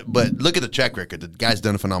 but look at the track record. The guy's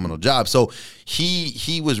done a phenomenal job. So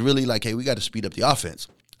he was really like, hey, we got to speed up the offense.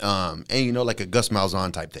 And, you know, like a Gus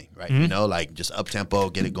Malzahn type thing, right? You know, like just up-tempo,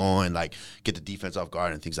 get it going, like get the defense off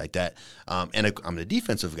guard and things like that. And I'm the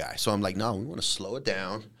defensive guy. So I'm like, no, we want to slow it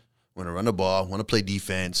down. We want to run the ball. Want to play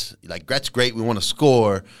defense. Like, that's great. We want to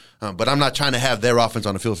score. But I'm not trying to have their offense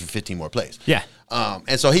on the field for 15 more plays. Yeah.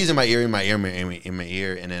 And so he's in my ear. And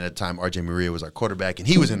then at the time, RJ Maria was our quarterback, and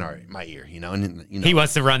he was in my ear, you know. And, you know, he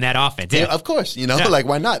wants to run that offense. Yeah, of course, you know, like,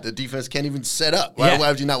 why not? The defense can't even set up. Why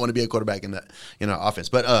would you not want to be a quarterback in that, you know, offense?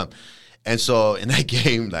 But and so in that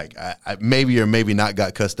game, like, I maybe or maybe not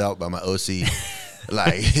got cussed out by my OC.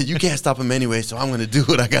 Like, you can't stop him anyway, so I'm going to do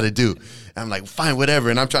what I got to do. And I'm like, fine, whatever.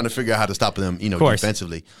 And I'm trying to figure out how to stop them, you know,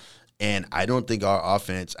 defensively. And I don't think our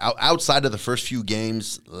offense, outside of the first few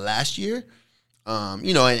games last year,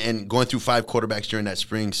 you know, and going through 5 quarterbacks during that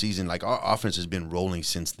spring season, like, our offense has been rolling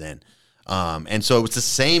since then. And so it's the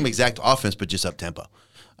same exact offense, but just up-tempo.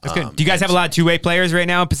 That's good. Do you guys have a lot of two-way players right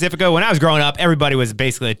now in Pacifica? When I was growing up, everybody was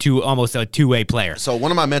basically almost a two-way player. So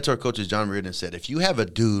one of my mentor coaches, John Reardon, said, if you have a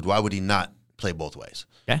dude, why would he not play both ways?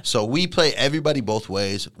 Yeah. So we play everybody both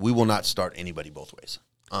ways. We will not start anybody both ways.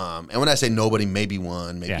 And when I say nobody, maybe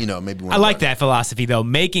one, maybe, you know, maybe one. I like that philosophy, though.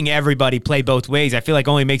 Making everybody play both ways, I feel like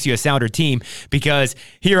only makes you a sounder team, because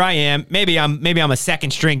here I am. Maybe I'm a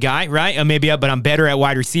second string guy, right? But I'm better at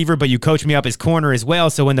wide receiver, but you coach me up as corner as well.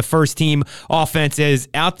 So when the first team offense is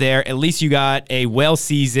out there, at least you got a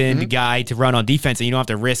well-seasoned guy to run on defense, and you don't have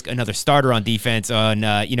to risk another starter on defense on,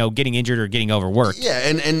 you know, getting injured or getting overworked. Yeah,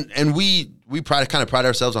 and we kind of pride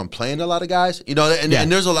ourselves on playing a lot of guys, you know, and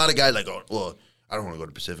there's a lot of guys like, oh, well, I don't want to go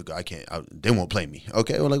to Pacifica. I can't. They won't play me.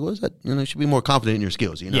 Okay, well, like, what is that? You know, you should be more confident in your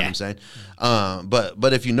skills. You know what I'm saying?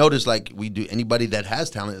 But if you notice, like, we do, anybody that has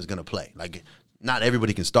talent is going to play. Like, not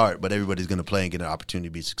everybody can start, but everybody's going to play and get an opportunity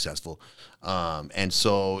to be successful. And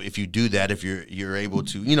so if you do that, if you're able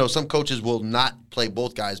to, you know, some coaches will not play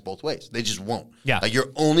both guys both ways. They just won't. Yeah. Like, your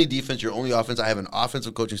only defense, your only offense. I have an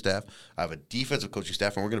offensive coaching staff. I have a defensive coaching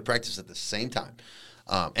staff, and we're going to practice at the same time.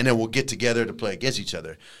 And then we'll get together to play against each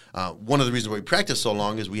other. One of the reasons why we practice so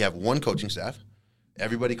long is we have one coaching staff.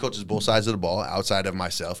 Everybody coaches both sides of the ball outside of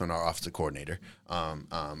myself and our offensive coordinator.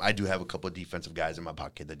 I do have a couple of defensive guys in my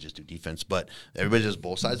pocket that just do defense, but everybody does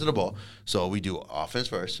both sides of the ball. So we do offense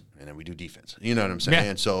first, and then we do defense. You know what I'm saying? Yeah.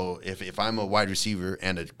 And so if I'm a wide receiver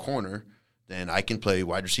and a corner, then I can play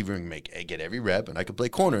wide receiver and get every rep, and I can play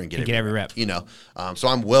corner and get every rep. You know, so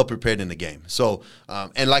I'm well prepared in the game. So,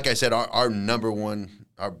 and like I said, our number one,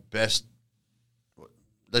 our best,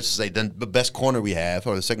 let's just say the best corner we have,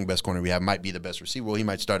 or the second best corner we have, might be the best receiver. Well, he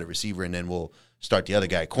might start at receiver, and then we'll start the other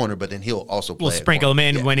guy at corner, but then he'll also play. We'll sprinkle him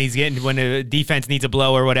in when the defense needs a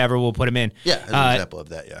blow or whatever. We'll put him in. Yeah, as an example of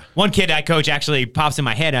that. Yeah. One kid I coach actually pops in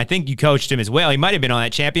my head, and I think you coached him as well. He might have been on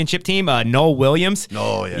that championship team. Noel Williams.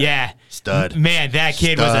 Oh yeah. Yeah. Stud. Man, that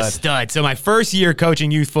kid was a stud. So my first year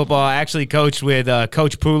coaching youth football, I actually coached with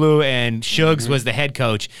Coach Pulu, and Shugs was the head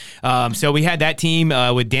coach. So we had that team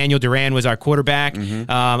with Daniel Duran was our quarterback.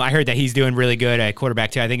 I heard that he's doing really good at quarterback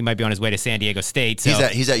too. I think he might be on his way to San Diego State. So.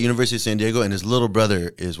 He's at University of San Diego, and his little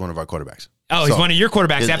brother is one of our quarterbacks. Oh, he's one of your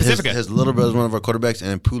quarterbacks at Pacifica. His little brother is one of our quarterbacks,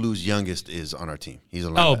 and Pulu's youngest is on our team. He's a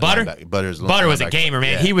linebacker. Butter? Butter was a gamer,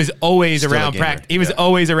 man. Yeah. He was always around practice. He was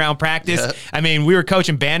always around practice. Yeah. I mean, we were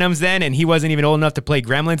coaching Bantams then, and he wasn't even old enough to play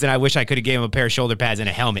Gremlins, and I wish I could have gave him a pair of shoulder pads and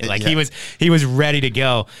a helmet. Like, he was ready to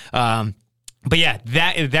go. But yeah,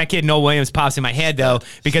 that kid Noel Williams pops in my head though,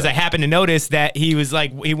 because I happened to notice that he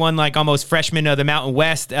won like almost freshman of the Mountain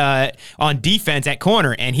West on defense at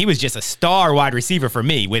corner, and he was just a star wide receiver for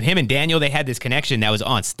me. With him and Daniel, they had this connection that was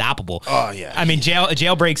unstoppable. Oh yeah. I mean,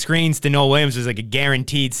 jailbreak screens to Noel Williams was like a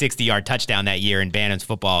guaranteed 60-yard touchdown that year in Bantams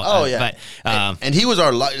football. Oh yeah. And he was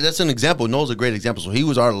that's an example. Noel's a great example. So he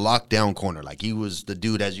was our lockdown corner. Like, he was the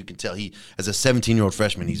dude, as you can tell. He, as a 17-year-old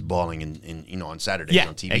freshman, he's balling in on Saturdays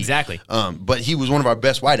on TV. Exactly. But he was one of our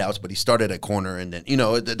best wideouts, but he started at corner, and then, you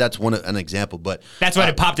know, that's an example. But that's what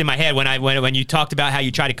it popped in my head when you talked about how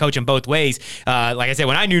you try to coach him both ways. Like I said,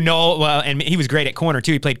 when I knew Noel, and he was great at corner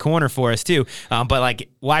too. He played corner for us too. But like,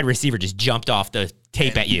 wide receiver just jumped off the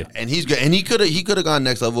tape at you. And he's good. And he could have gone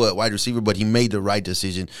next level at wide receiver, but he made the right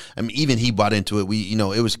decision. I mean, even he bought into it.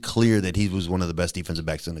 It was clear that he was one of the best defensive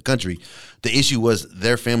backs in the country. The issue was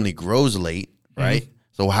their family grows late, right? Mm-hmm.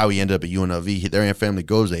 So how he ended up at UNLV, their family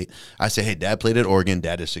goes late. I say, hey, Dad played at Oregon.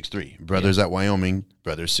 Dad is 6'3". Brothers at Wyoming.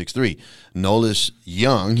 brother's 6'3". Noel is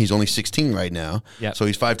young. He's only 16 right now. Yep. So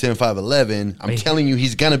he's 5'10", 5'11". I'm telling you,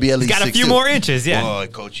 he's going to be at least 6'2". Got a few more inches, yeah. Well,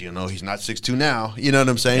 coach, he's not 6'2" now. You know what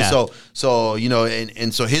I'm saying? Yeah. So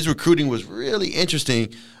and so his recruiting was really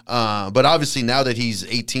interesting. But obviously now that he's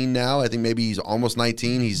 18 now, I think maybe he's almost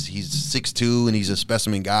 19. He's 6'2", and he's a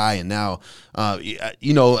specimen guy. And now,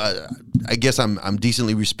 I guess I'm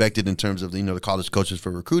decently respected in terms of, the college coaches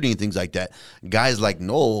for recruiting and things like that. Guys like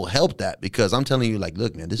Noel helped that, because I'm telling you, like,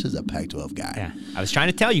 look, man, this is a Pac-12 guy. Yeah. I was trying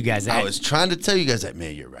to tell you guys that.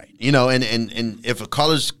 Man, you're right. And if a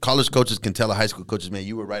college coaches can tell a high school coaches, man,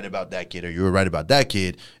 you were right about that kid, or you were right about that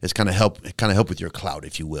kid, it's kind of help with your clout,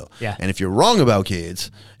 if you will. Yeah. And if you're wrong about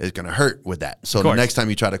kids, it's going to hurt with that. So the next time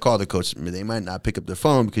you try to call the coach, they might not pick up their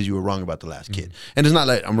phone because you were wrong about the last kid. And it's not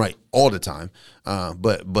like I'm right all the time,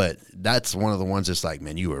 but that's one of the ones that's like,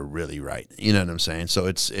 man, you were really right. You know what I'm saying? So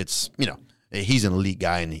it's he's an elite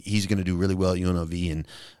guy, and he's going to do really well at UNLV,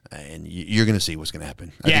 and you're going to see what's going to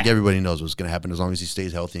happen. I think everybody knows what's going to happen. As long as he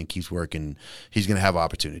stays healthy and keeps working, he's going to have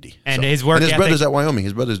opportunity. And his work ethic, brother's at Wyoming.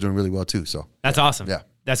 His brother's doing really well too. So that's awesome. Yeah.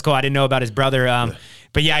 That's cool. I didn't know about his brother.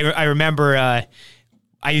 But yeah, I remember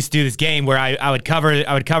I used to do this game where I would cover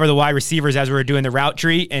the wide receivers as we were doing the route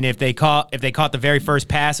tree, and if they caught the very first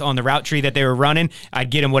pass on the route tree that they were running,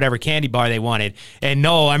 I'd get them whatever candy bar they wanted. And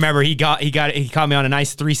Noel, I remember he caught me on a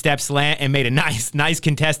nice 3-step slant and made a nice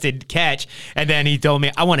contested catch, and then he told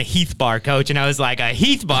me, "I want a Heath bar, coach," and I was like, "A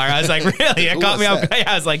Heath bar?" I was like, "Really?" It caught me off.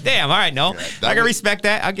 I was like, "Damn, all right, Noel, I can respect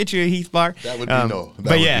that. I'll get you a Heath bar." That would be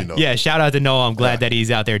Noel. Yeah, shout out to Noel. I'm glad that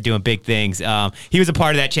he's out there doing big things. He was a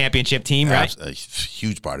part of that championship team, right? A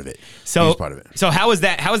huge part of it. So how was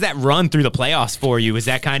that run through the playoffs for you? Was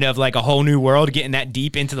that kind of like a whole new world, getting that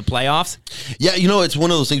deep into the playoffs? Yeah, it's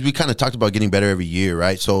one of those things we kind of talked about getting better every year,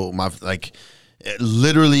 right? So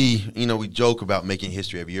literally, we joke about making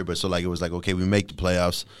history every year, but so it was like, okay, we make the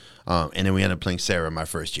playoffs, and then we end up playing Sarah my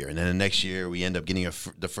first year, and then the next year we end up getting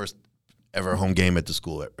the first ever home game at the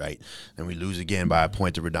school, right? And we lose again by a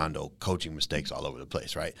point to Redondo, coaching mistakes all over the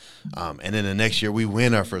place, right? And then the next year we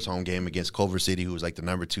win our first home game against Culver City, who was like the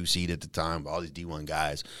number 2 seed at the time, all these D1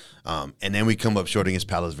 guys. And then we come up short against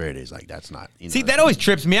Palos Verdes. Like, that's not, See, that always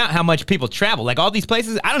trips me out, how much people travel. Like, all these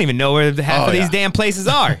places, I don't even know where half of these damn places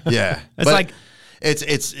are. Yeah.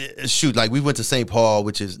 It's shoot, like we went to St. Paul,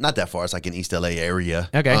 which is not that far. It's like in East LA area.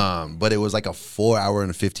 Okay. But it was like a 4-hour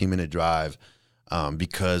and a 15-minute drive.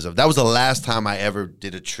 Because that was the last time I ever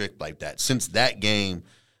did a trip like that. Since that game,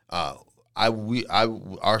 our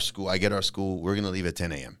school, we're gonna leave at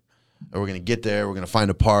 10 a.m. And we're gonna get there. We're gonna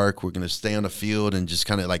find a park. We're gonna stay on the field and just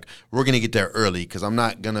kind of we're gonna get there early, because I'm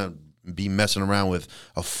not gonna be messing around with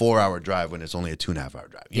a 4-hour drive when it's only a 2.5-hour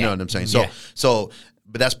drive. You know what I'm saying?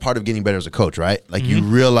 But that's part of getting better as a coach, right? Like you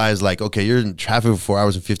realize, okay, you're in traffic for 4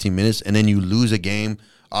 hours and 15 minutes, and then you lose a game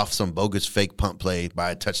off some bogus fake punt play by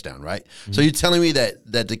a touchdown, right? So you're telling me that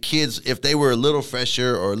the kids, if they were a little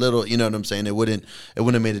fresher or a little, you know what I'm saying, it wouldn't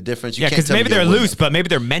have made a difference. Yeah, because maybe they're loose, but maybe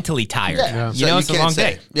they're mentally tired. Yeah. You know, it's a long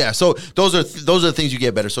day. Yeah, so those are the things you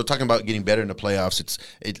get better. So talking about getting better in the playoffs,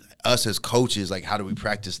 it's us as coaches, like, how do we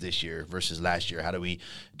practice this year versus last year? How do we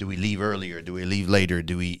leave earlier? Do we leave later?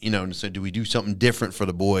 Do we, so do we do something different for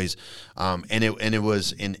the boys? And it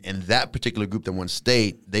was in that particular group that won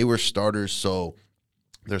state, they were starters, so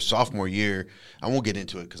their sophomore year, I won't get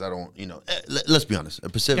into it because I don't, let's be honest.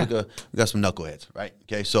 At Pacifica, we got some knuckleheads, right?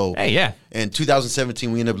 Okay, so in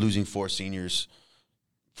 2017, we ended up losing 4 seniors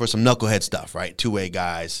for some knucklehead stuff, right? 2-way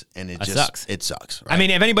guys, and it sucks. It sucks. Right? I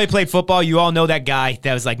mean, if anybody played football, you all know that guy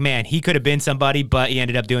that was like, man, he could have been somebody, but he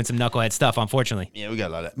ended up doing some knucklehead stuff, unfortunately. Yeah, we got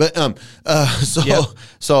a lot of that. But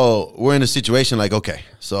so we're in a situation like, okay,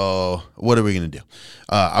 so what are we gonna do?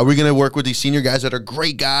 Are we gonna work with these senior guys that are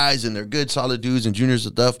great guys and they're good, solid dudes and juniors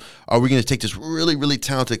and stuff? Are we gonna take this really, really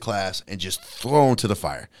talented class and just throw them to the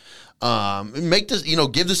fire? Make this,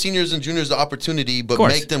 give the seniors and juniors the opportunity, but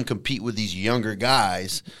make them compete with these younger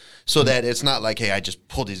guys, so that it's not like, hey, I just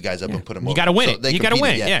pull these guys up and put them over. You got to win it. You got to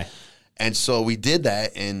win it. Yeah. And so we did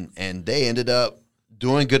that, and they ended up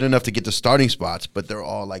doing good enough to get the starting spots, but they're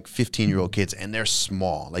all like 15-year-old kids, and they're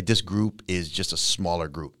small. Like, this group is just a smaller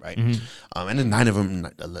group, right? And then 9 of them,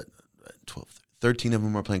 12, 13 of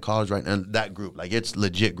them are playing college right now. And that group, like, it's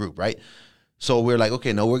legit group, right? So we're like,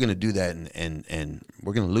 okay, no, we're going to do that, and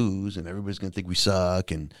we're going to lose, and everybody's going to think we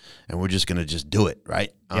suck, and we're just going to just do it,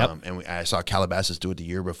 right? Yep. I saw Calabasas do it the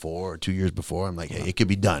year before or 2 years before. I'm like, hey, it could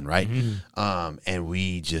be done, right? And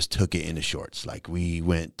we just took it into shorts. Like, we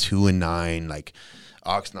went 2-9, like,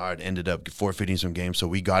 Oxnard ended up forfeiting some games, so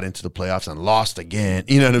we got into the playoffs and lost again.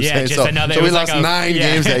 You know what I'm saying? Just So another, we lost 9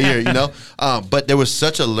 games that year, you know? But there was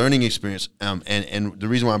such a learning experience. And the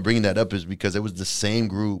reason why I'm bringing that up is because it was the same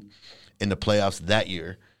group in the playoffs that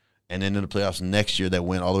year. And then in the playoffs next year that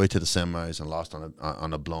went all the way to the semis and lost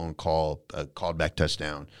on a blown called back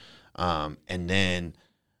touchdown. And then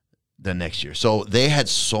the next year. So they had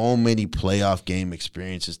so many playoff game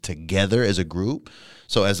experiences together as a group.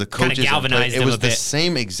 So as the coaches, it was the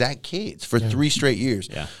same exact kids for 3 straight years.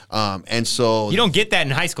 Yeah. And so you don't get that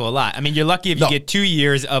in high school a lot. I mean, you're lucky if you get 2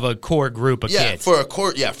 years of a core group of kids.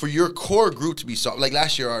 For your core group to be like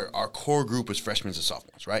last year, our core group was freshmen and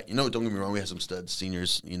sophomores, right? You know, don't get me wrong, we had some studs,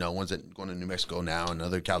 seniors, you know, ones that going to New Mexico now, and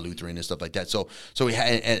other Cal Lutheran and stuff like that. So we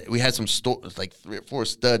had some like 3 or 4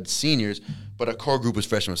 stud seniors, but our core group was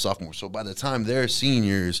freshmen and sophomores. So by the time they're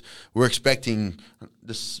seniors, we're expecting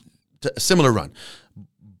this similar run.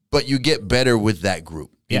 But you get better with that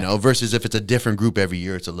group, you know, versus if it's a different group every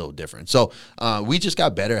year, it's a little different. So we just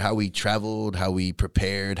got better how we traveled, how we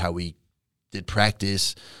prepared, how we did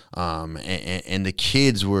practice. And the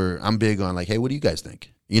kids I'm big on like, hey, what do you guys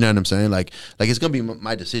think? You know what I'm saying? Like it's going to be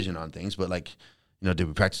my decision on things, but like, you know, did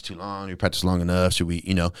we practice too long? Did we practice long enough? Should we,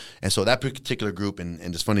 you know? And so that particular group, and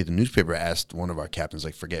it's funny, the newspaper asked one of our captains,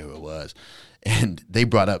 like, forget who it was, and they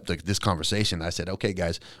brought up this conversation. I said, okay,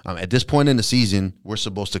 guys, at this point in the season, we're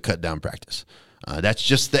supposed to cut down practice. That's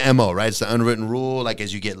just the MO, right? It's the unwritten rule. Like,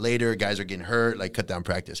 as you get later, guys are getting hurt, like, cut down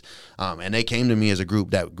practice. And they came to me as a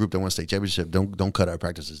group that won state championship, don't cut our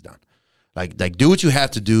practices down. Like do what you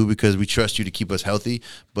have to do because we trust you to keep us healthy,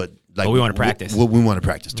 but we want to practice. We want to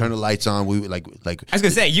practice. Turn the lights on. We like. I was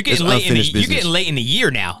gonna say you're getting late in the year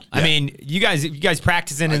now. Yeah. I mean, you guys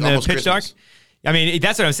practicing in the pitch dark. I mean,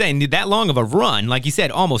 that's what I'm saying. That long of a run, like you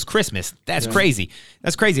said, almost Christmas. That's crazy.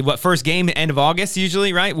 That's crazy. What, first game end of August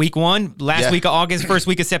usually, right? Week 1, last week of August, first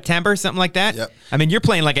week of September, something like that. Yep. I mean, you're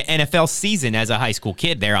playing like an NFL season as a high school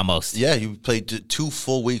kid there almost. Yeah, you played 2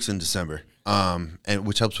 full weeks in December. And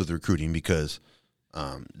which helps with recruiting because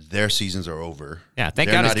their seasons are over. Yeah, thank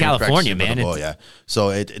God it's California, man. Yeah,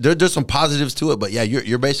 so there's some positives to it, but yeah,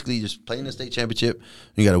 you're basically just playing the state championship.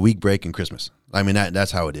 You got a week break and Christmas. I mean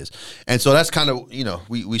that's how it is, and so that's kind of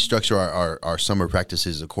we structure our summer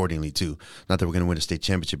practices accordingly too. Not that we're going to win a state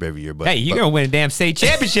championship every year, but hey, you're going to win a damn state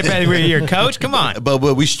championship every year, coach. Come on. But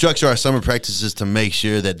we structure our summer practices to make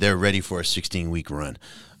sure that they're ready for a 16-week run.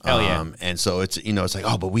 Hell yeah. And so it's it's like,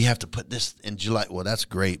 oh, but we have to put this in July. Well, that's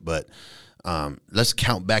great, but let's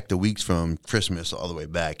count back the weeks from Christmas all the way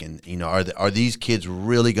back. And are these kids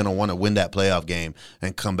really going to want to win that playoff game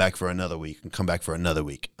and come back for another week and come back for another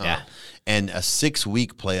week? Yeah. And a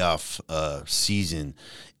 6-week playoff season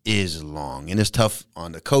is long, and it's tough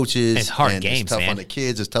on the coaches. It's hard and games, it's tough man. on the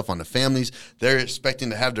kids. It's tough on the families. They're expecting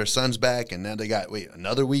to have their sons back, and now they got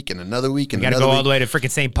another week and another week and you got to go all the way to freaking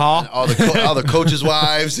St. Paul. All the coaches'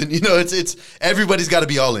 wives, and it's everybody's got to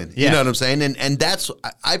be all in. Yeah. You know what I'm saying? And that's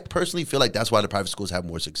I personally feel like that's why the private schools have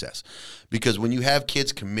more success, because when you have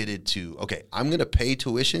kids committed to, okay, I'm going to pay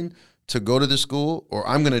tuition to go to the school, or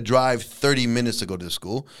I'm going to drive 30 minutes to go to the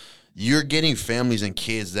school, you're getting families and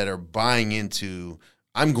kids that are buying into,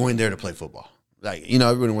 I'm going there to play football. Like,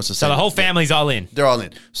 everybody wants to say. So the whole family's all in. They're all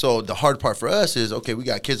in. So the hard part for us is, okay, we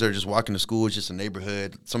got kids that are just walking to school. It's just a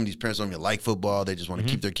neighborhood. Some of these parents don't even like football. They just want to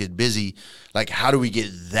keep their kid busy. Like, how do we get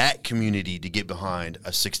that community to get behind a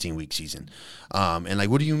 16-week season? And like,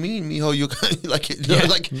 what do you mean, mijo? You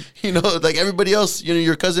like everybody else,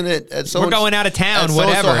 your cousin at so we're going out of town,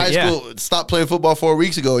 whatever. High school stopped playing football 4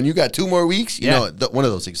 weeks ago, and you got 2 more weeks. One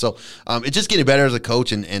of those things. So it's just getting better as a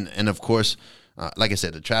coach, and of course. Like I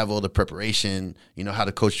said, the travel, the preparation, how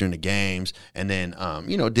to coach during the games, and then,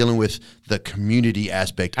 dealing with the community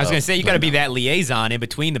aspect. I was going to say, you got to be that liaison in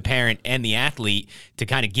between the parent and the athlete to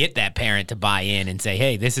kind of get that parent to buy in and say,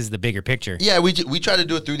 hey, this is the bigger picture. Yeah, we try to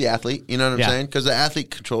do it through the athlete, you know what I'm saying? Because the athlete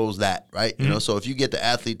controls that, right? Mm-hmm. So if you get the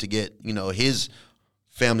athlete to get, his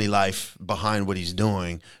family life behind what he's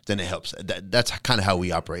doing, then it helps. That's kind of how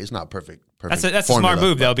we operate. It's not perfect. That's a smart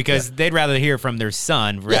move, though, because they'd rather hear from their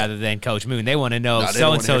son rather than Coach Moon. They want to know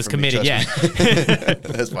so-and-so is committed. Yeah,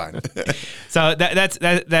 that's fine. So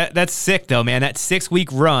that's sick, though, man. That 6-week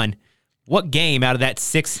run. What game out of that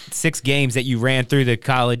six games that you ran through the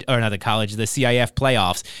CIF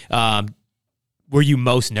playoffs, were you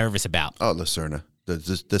most nervous about? Oh, Lucerna, the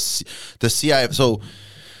CIF. So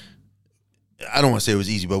I don't want to say it was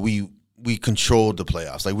easy, but we controlled the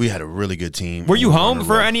playoffs. Like, we had a really good team. Were you home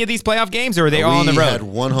for any of these playoff games, or were they all on the road? We had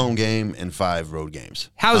 1 home game and 5 road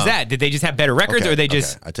games. How's that? Did they just have better records, or they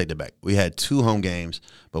just... I take that back. We had 2 home games,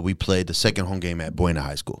 but we played the second home game at Buena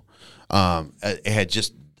High School. It had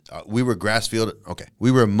just we were grass field. Okay,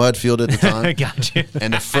 we were mud field at the time. Gotcha.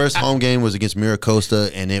 And the first home game was against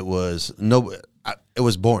Miracosta, and it was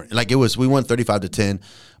boring. Like we won 35-10,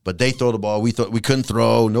 but they throw the ball. We couldn't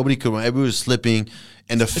throw. Nobody could run. Everybody was slipping,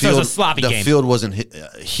 and the So it was a sloppy game. field wasn't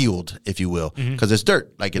healed, if you will, because it's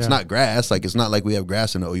dirt. Like it's not grass. Like it's not like we have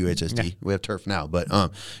grass in the OUHST. Yeah. We have turf now, but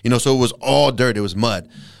so it was all dirt. It was mud.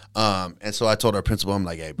 And so I told our principal, I'm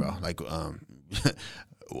like, hey, bro, like,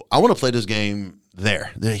 I want to play this game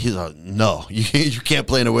there. He's like, no, you can't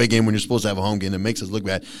play an away game when you're supposed to have a home game. It makes us look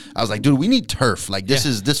bad. I was like, dude, we need turf. Like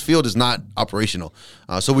this field is not operational.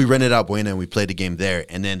 So we rented out Buena and we played the game there.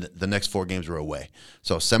 And then the next 4 games were away.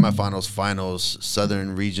 So semifinals, finals,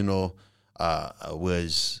 Southern Regional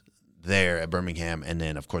was there at Birmingham. And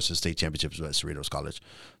then, of course, the state championships was at Cerritos College.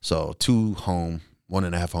 So 2 home,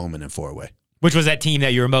 1.5 home, and then 4 away. Which was that team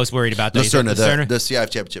that you were most worried about? The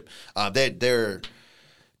CIF championship. They're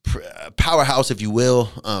powerhouse, if you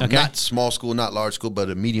will. Not small school, not large school,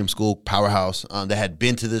 but a medium school powerhouse. They had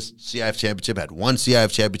been to this CIF championship, had won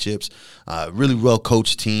CIF championships. Really well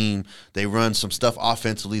coached team. They run some stuff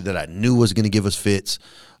offensively that I knew was going to give us fits.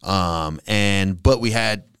 But we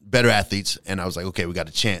had better athletes, and I was like, okay, we got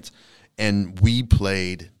a chance. And we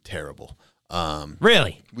played terrible.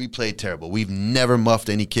 Really? We played terrible. We've never muffed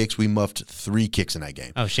any kicks. We muffed 3 kicks in that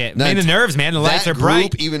game. Oh, shit. Man, the nerves, man. The lights are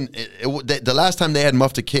bright. The last time they had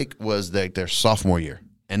muffed a kick was their sophomore year.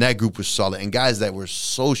 And that group was solid. And guys that were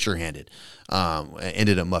so sure-handed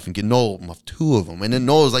ended up muffing. Noel muffed 2 of them. And then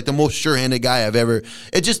Noel was like the most sure-handed guy I've ever.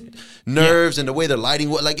 It just nerves and the way the lighting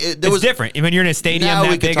was. Like, it was different. When you're in a stadium now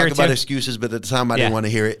that we could bigger, talk about excuses, but at the time I didn't want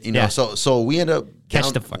to hear it. So we end up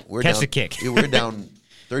catch the kick. We're down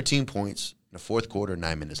 13 points. In the fourth quarter,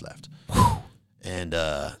 9 minutes left.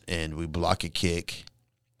 And we block a kick,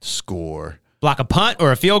 score. Block a punt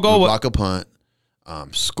or a field goal? Block a punt,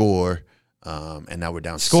 score, and now we're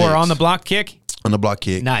down 6. Score on the block kick? On the block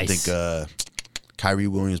kick. Nice. I think Kyrie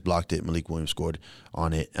Williams blocked it. Malik Williams scored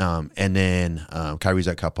on it. And then Kyrie's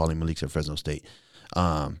at Cal Poly, Malik's at Fresno State.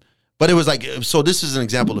 But it was like, so this is an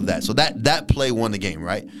example of that. So that play won the game,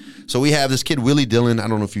 right? So we have this kid, Willie Dillon. I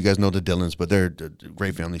don't know if you guys know the Dillons, but they're a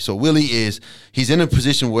great family. So Willie he's in a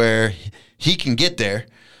position where he can get there,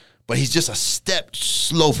 but he's just a step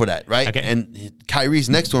slow for that, right? Okay. And Kyrie's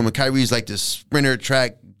next to him, and Kyrie's like this sprinter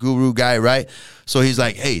track guru guy, right? So he's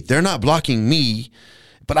like, hey, they're not blocking me,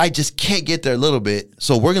 but I just can't get there a little bit.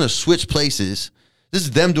 So we're going to switch places. This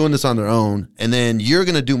is them doing this on their own. And then you're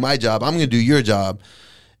going to do my job. I'm going to do your job.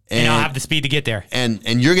 And I'll have the speed to get there. And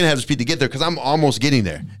you're going to have the speed to get there because I'm almost getting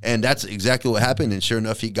there. And that's exactly what happened. And sure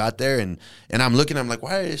enough, he got there. And I'm looking, I'm like,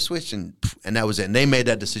 why did they switch? And that was it. And they made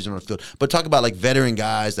that decision on the field. But talk about like veteran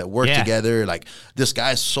guys that work together. Like this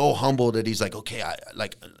guy's so humble that he's like, okay,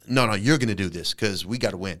 no, you're going to do this because we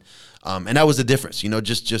got to win. And that was the difference,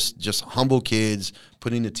 just humble kids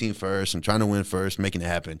putting the team first and trying to win first, making it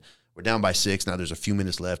happen. We're down by 6. Now there's a few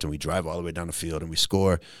minutes left, and we drive all the way down the field, and we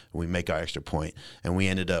score, and we make our extra point. And we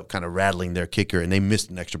ended up kind of rattling their kicker, and they missed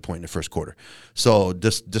an extra point in the first quarter. So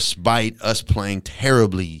despite us playing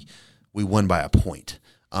terribly, we won by a point.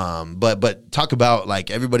 But talk about, like,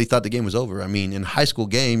 everybody thought the game was over. I mean, in a high school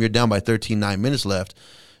game, you're down by 13, 9 minutes left.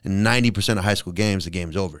 In 90% of high school games, the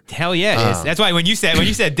game's over. Hell yeah, it is. That's why when you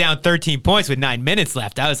said down 13 points with 9 minutes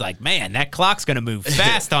left, I was like, man, that clock's going to move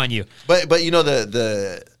fast on you. But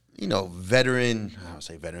veteran, I don't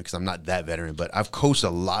say veteran because I'm not that veteran, but I've coached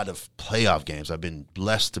a lot of playoff games. I've been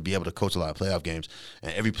blessed to be able to coach a lot of playoff games.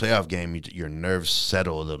 And every playoff game, your nerves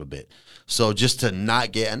settle a little bit. So just to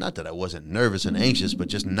not get, and not that I wasn't nervous and anxious, but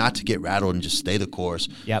just not to get rattled and just stay the course.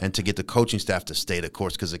 Yep. And to get the coaching staff to stay the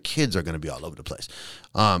course because the kids are going to be all over the place.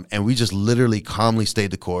 And we just literally calmly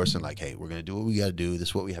stayed the course and like, hey, we're going to do what we got to do. This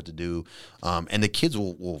is what we have to do. And the kids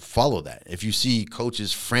will follow that. If you see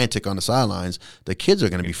coaches frantic on the sidelines, the kids are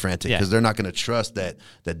going to be frantic because they're not going to trust that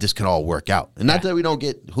this can all work out. And not that we don't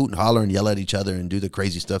get hoot and holler and yell at each other and do the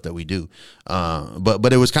crazy stuff that we do.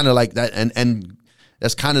 But it was kind of like that. And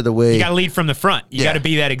that's kind of the way. You got to lead from the front. You got to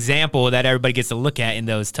be that example that everybody gets to look at in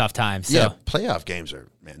those tough times. So. Yeah, playoff games are,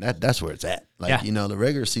 man, that's where it's at. Like, the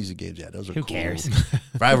regular season games, those are cool. Who cares?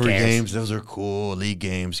 Rivalry games, those are cool. League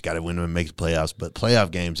games, you got to win them and make the playoffs. But playoff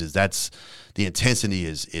games, the intensity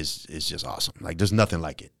is just awesome. Like, there's nothing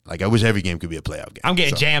like it. Like, I wish every game could be a playoff game. I'm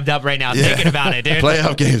getting jammed up right now thinking about it, dude.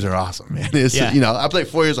 Playoff games are awesome, man. I played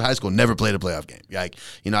 4 years of high school, never played a playoff game. Like,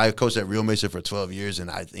 I coached at Real Mesa for 12 years, and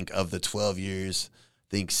I think of the 12 years,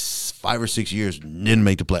 think 5 or 6 years didn't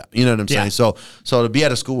make the playoffs. You know what I'm saying? Yeah. So to be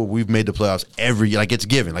at a school where we've made the playoffs every year, like it's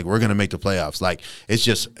given, like we're going to make the playoffs. Like it's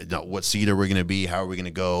just what seed are we going to be? How are we going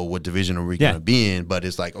to go? What division are we going to be in? But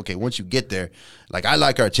it's like, okay, once you get there, like I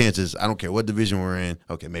like our chances. I don't care what division we're in.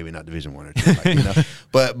 Okay, maybe not Division 1 or 2, like, you know.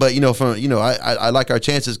 But I like our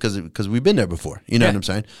chances because we've been there before. You know what I'm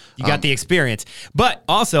saying? You got the experience. But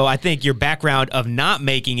also, I think your background of not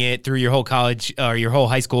making it through your whole college or your whole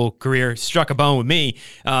high school career struck a bone with me.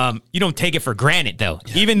 You don't take it for granted, though.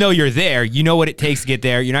 Yeah. Even though you're there, you know what it takes to get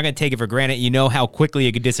there. You're not going to take it for granted. You know how quickly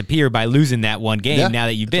it could disappear by losing that one game now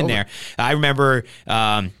that you've been there. I remember,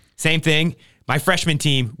 same thing, my freshman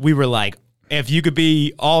team, we were like, if you could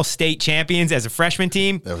be all state champions as a freshman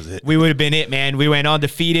team, that was it. We would have been it, man. We went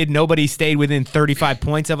undefeated. Nobody stayed within 35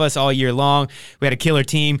 points of us all year long. We had a killer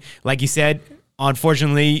team. Like you said,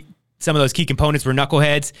 unfortunately, some of those key components were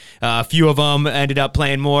knuckleheads. A few of them ended up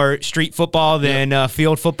playing more street football than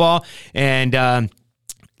field football. And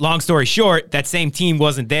long story short, that same team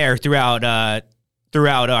wasn't there throughout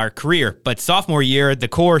our career. But sophomore year, the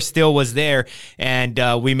core still was there, and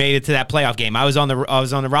we made it to that playoff game. I was on the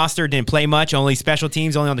roster, didn't play much, only special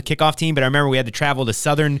teams, only on the kickoff team. But I remember we had to travel to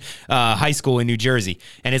Southern High School in New Jersey,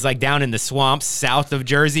 and it's like down in the swamps south of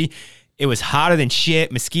Jersey. It was hotter than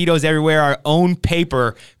shit, mosquitoes everywhere. Our own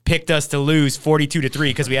paper picked us to lose 42-3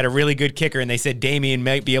 because we had a really good kicker, and they said Damien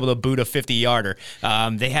might be able to boot a 50-yarder.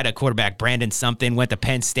 They had a quarterback, Brandon something, went to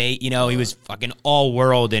Penn State. You know, he was fucking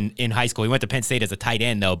all-world in high school. He went to Penn State as a tight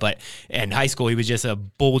end, though, but in high school he was just a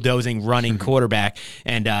bulldozing, running quarterback.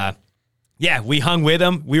 And we hung with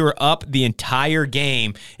them. We were up the entire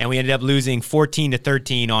game, and we ended up losing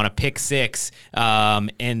 14-13 on a pick six.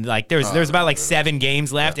 And like there's about like 7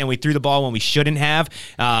 games left, and we threw the ball when we shouldn't have.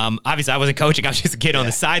 Obviously, I wasn't coaching. I was just a kid on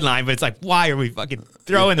the sideline. But it's like, why are we fucking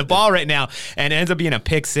throwing the ball right now? And it ends up being a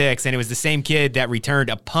pick six, and it was the same kid that returned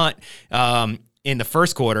a punt in the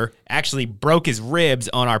first quarter, actually broke his ribs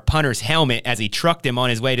on our punter's helmet as he trucked him on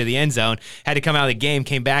his way to the end zone, had to come out of the game,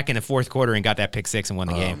 came back in the fourth quarter and got that pick six and won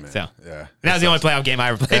the game. Man. So yeah, that was the only playoff game I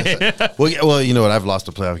ever played. Well, you know what? I've lost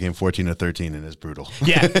a playoff game 14-13, and it's brutal.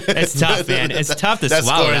 Yeah, it's tough, man. It's tough to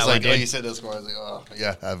swallow that one, dude. You said that score, I was like, oh,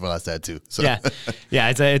 yeah, I've lost that too. So.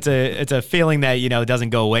 Yeah, it's a feeling that, you know, doesn't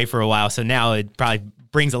go away for a while. So now it probably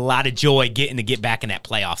brings a lot of joy getting to get back in that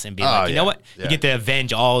playoffs and be like, you know what? You get to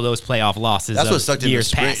avenge all of those playoff losses. That's what sucked in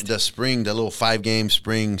the spring, the little 5-game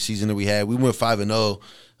spring season that we had. We went 5-0,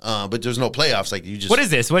 but there's no playoffs. Like you just. What is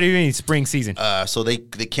this? What do you mean spring season? So they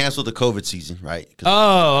canceled the COVID season, right?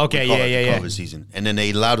 Oh, okay, yeah. COVID season, and then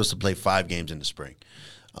they allowed us to play 5 games in the spring.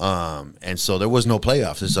 And so there was no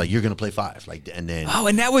playoffs. It's like you're gonna play 5, like, and then. Oh,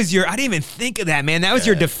 and that was I didn't even think of that, man. That was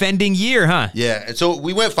your defending year, huh? Yeah, and so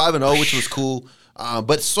we went 5-0, which was cool.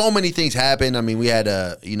 But so many things happened. I mean, we had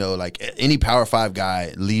like any Power 5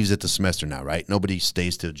 guy leaves at the semester now, right? Nobody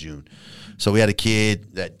stays till June. So we had a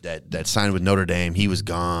kid that signed with Notre Dame. He was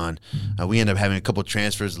gone. We ended up having a couple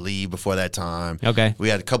transfers leave before that time. Okay. We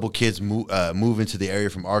had a couple kids move into the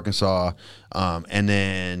area from Arkansas, and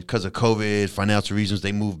then because of COVID, financial reasons,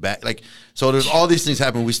 they moved back. Like, so there's all these things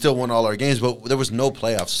happen. We still won all our games, but there was no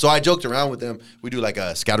playoffs. So I joked around with them. We do like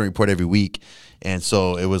a scouting report every week. And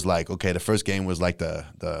so it was like, okay, the first game was like the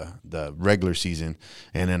regular season,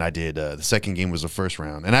 and then I did the second game was the first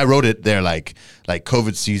round, and I wrote it there like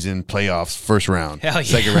COVID season playoffs first round,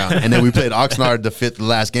 second round, and then we played Oxnard the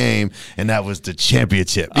last game, and that was the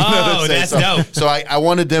championship. You know what I'm saying? That's dope. So I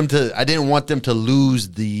wanted them to. I didn't want them to lose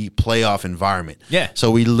the playoff environment. Yeah. So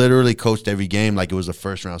we literally coached every game like it was the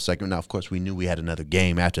first round, second. Now, of course, we knew we had another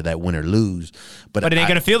game after that, win or lose, but it ain't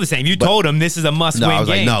gonna feel the same. You told them this is a must-win game. I was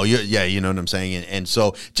like, no, you know what I'm saying. And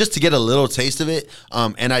so just to get a little taste of it,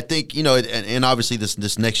 and I think, you know, and obviously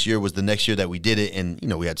this next year was the next year that we did it, and, you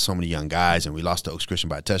know, we had so many young guys, and we lost to Oaks Christian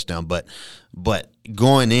by a touchdown, but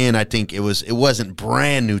going in, I think it wasn't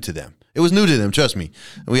brand new to them. It was new to them, trust me.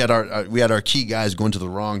 We had our key guys going to the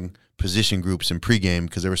wrong position groups in pregame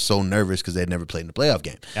because they were so nervous because they had never played in a playoff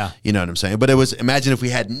game. Yeah. You know what I'm saying? But it was, imagine if we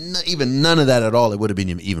had even none of that at all, it would have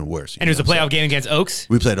been even worse. And it was a playoff game against Oaks?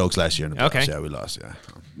 We played Oaks last year in the playoffs. Okay. Yeah, we lost. Yeah.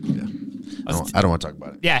 I don't want to talk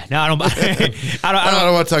about it. Yeah, no, I don't. I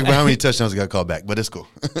don't want to talk about how many touchdowns we got called back, but it's cool.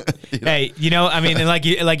 You know? Hey, you know, I mean, and like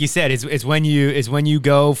you said, it's when you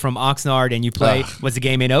go from Oxnard and you play. Was the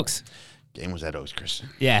game in Oaks? Game was at Oaks Christian.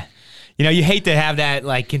 Yeah. You know, you hate to have that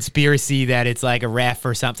like conspiracy that it's like a ref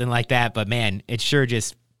or something like that, but man, it sure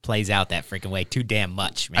just plays out that freaking way too damn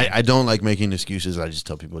much, man. I don't like making excuses. I just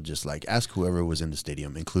tell people, just like ask whoever was in the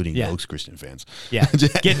stadium, including Oaks Christian fans. Yeah,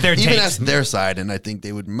 get their takes. Even ask their side, and I think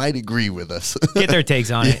they might agree with us. Get their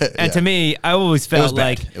takes on it. And to me, I always felt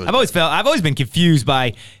like I've always been confused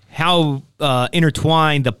by how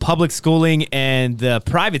intertwined the public schooling and the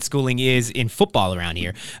private schooling is in football around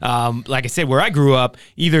here. Like I said, where I grew up,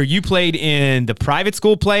 either you played in the private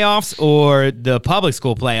school playoffs or the public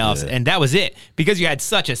school playoffs, and that was it, because you had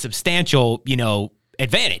such a substantial,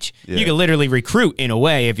 advantage. Yeah. You could literally recruit in a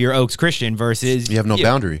way if you're Oaks Christian versus you have no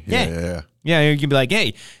boundary. Yeah, you can be like,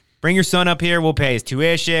 hey, bring your son up here. We'll pay his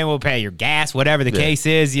tuition. We'll pay your gas, whatever the case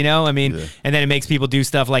is, and then it makes people do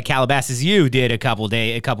stuff like Calabasas U did a couple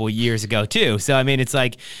of years ago too. So, I mean, it's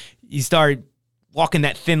like you start walking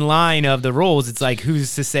that thin line of the rules. It's like,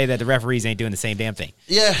 who's to say that the referees ain't doing the same damn thing?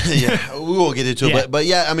 Yeah. We won't get into it, but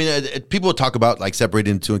yeah, I mean, people talk about like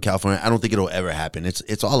separating two in California. I don't think it'll ever happen.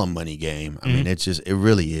 It's all a money game. I mean, it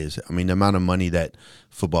really is. I mean, the amount of money that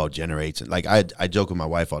football generates. Like I joke with my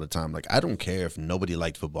wife all the time. Like, I don't care if nobody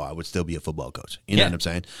liked football. I would still be a football coach. You know what I'm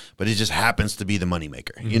saying? But it just happens to be the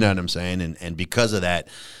moneymaker. You know what I'm saying? And because of that,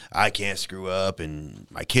 I can't screw up, and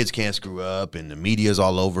my kids can't screw up, and the media's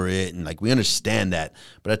all over it. And like, we understand that.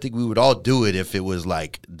 But I think we would all do it if it was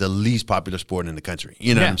like the least popular sport in the country.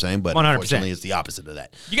 You know what I'm saying? But 100%. Unfortunately, it's the opposite of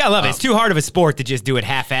that. You gotta love it. It's too hard of a sport to just do it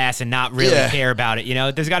half-ass and not really care about it.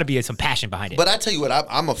 There's got to be some passion behind it. But I tell you what,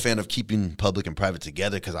 I'm a fan of keeping public and private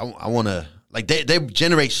together, because I want to, like, they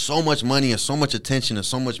generate so much money and so much attention and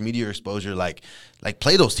so much media exposure. Like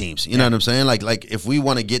play those teams. You know what I'm saying? Like if we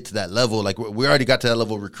want to get to that level, like we already got to that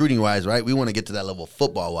level recruiting wise, right? We want to get to that level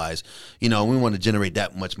football wise. We want to generate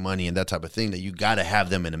that much money and that type of thing, that you got to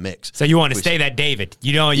have them in the mix. So you want to stay that David.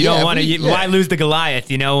 You don't want to. Why lose the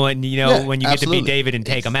Goliath? When you get to be David and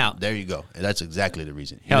take him out. There you go. And that's exactly the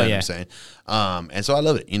reason. You know what I'm saying? And so I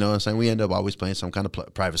love it. You know what I'm saying? We end up always playing some kind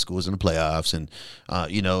of private schools in the playoffs, and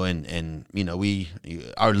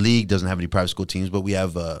our league doesn't have any private school teams, but we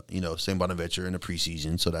have St. Bonaventure in the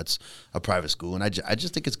preseason, so that's a private school, and I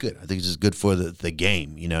just think it's good. I think it's just good for the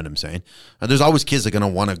game. You know what I'm saying? There's always kids that are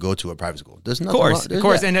going to want to go to a private school. There's nothing of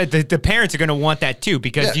course, and the parents are going to want that too,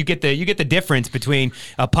 because you get the difference between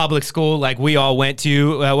a public school like we all went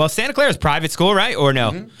to. Santa Clara is private school, right? Or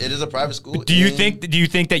no? Mm-hmm. It is a private school. Do you think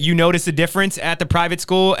that you notice a difference at the private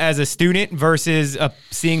school as a student versus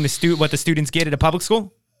seeing what the students get at a public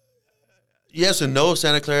school? Yes and no.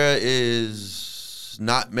 Santa Clara is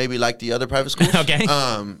not maybe like the other private schools. Okay.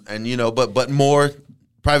 But more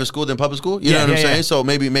private school than public school. You know what I'm saying? So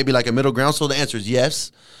maybe like a middle ground. So the answer is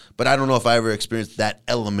yes. But I don't know if I ever experienced that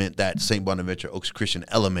element, that St. Bonaventure Oaks Christian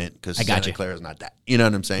element, because Santa Clara is not that. You know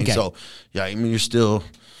what I'm saying? Okay. So, yeah, I mean, you're still,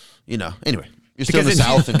 anyway. You're still in the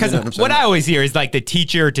South. Because what I always hear is like the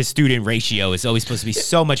teacher to student ratio is always supposed to be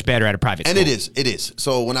so much better at a private school. And it is.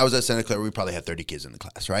 So when I was at Santa Clara, we probably had 30 kids in the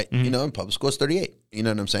class, right? Mm-hmm. In public school, it's 38. You know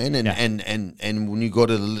what I'm saying? And when you go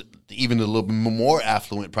to even a little bit more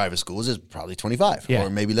affluent private schools, it's probably 25 or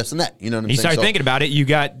maybe less than that. You know what I'm saying? You start thinking about it, you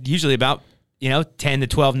got usually about 10 to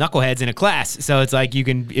 12 knuckleheads in a class. So it's like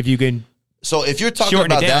So if you're talking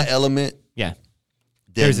about that element,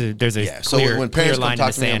 there's a so clear, when parents come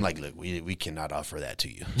talk to me, I'm like, look, we cannot offer that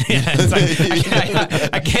to you.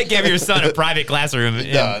 I can't give your son a private classroom.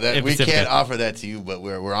 We can't offer that to you. But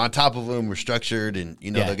we're on top of them. We're structured, and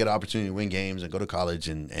they'll get an opportunity to win games and go to college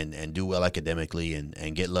and do well academically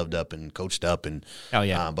and get loved up and coached up. And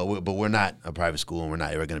but we're not a private school, and we're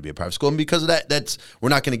not ever going to be a private school. And because of that, we're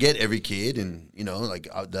not going to get every kid, and like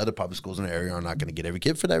the other public schools in the area are not going to get every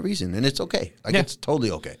kid for that reason, and it's okay. It's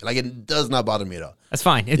totally okay. Like, it does not bother me at all. That's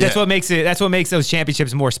fine. That's what makes it. That's what makes those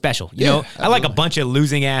championships more special. I like a bunch of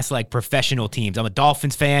losing ass like professional teams. I'm a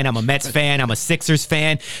Dolphins fan. I'm a Mets fan. I'm a Sixers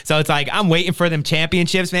fan. So it's like I'm waiting for them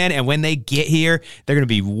championships, man. And when they get here, they're gonna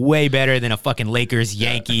be way better than a fucking Lakers,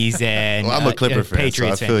 Yankees, and I'm a Clipper fan,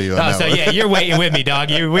 Patriots so I feel you. On that one. You're waiting with me, dog.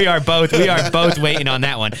 We are both waiting on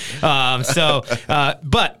that one.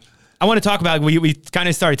 But I want to talk about, we kind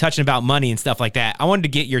of started touching about money and stuff like that. I wanted to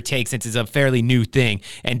get your take, since it's a fairly new thing,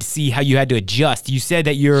 and see how you had to adjust. You said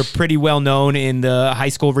that you're pretty well known in the high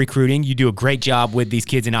school recruiting. You do a great job with these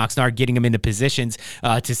kids in Oxnard, getting them into positions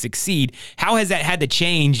to succeed. How has that had to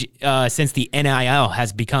change since the NIL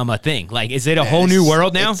has become a thing? Like, is it a whole new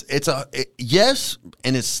world now? Yes,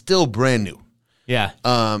 and it's still brand new. Yeah.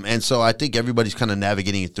 And so I think everybody's kind of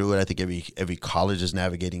navigating through it. I think every college is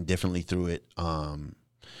navigating differently through it.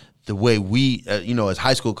 The way we, as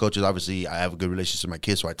high school coaches, obviously I have a good relationship with my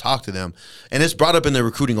kids, so I talk to them, and it's brought up in their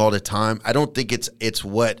recruiting all the time. I don't think it's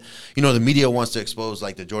what the media wants to expose,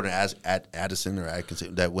 like the Jordan Addison or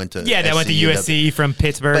Atkinson that went to USC from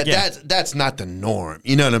Pittsburgh. But that's not the norm.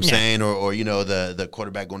 You know what I'm saying? Or the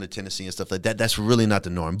quarterback going to Tennessee and stuff like that. That's really not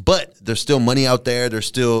the norm. But there's still money out there. There's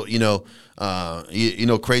still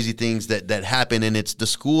crazy things that happen, and the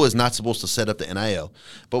school is not supposed to set up the NIL.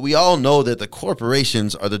 But we all know that the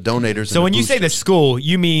corporations are the donators. So when you say the school,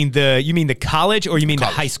 you mean the college, or you mean the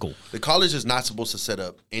high school? The college is not supposed to set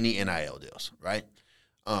up any NIL deals, right?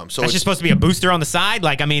 So it's just supposed to be a booster on the side.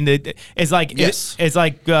 Like, I mean, it's like Yes. it's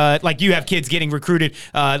like you have kids getting recruited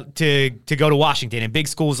to go to Washington and big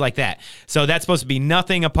schools like that. So that's supposed to be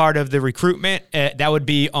nothing a part of the recruitment. That would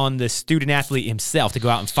be on the student athlete himself to go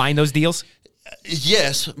out and find those deals.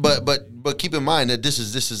 Yes, but keep in mind that this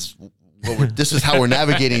is how we're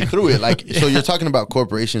navigating through it. Like, so you're talking about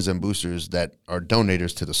corporations and boosters that are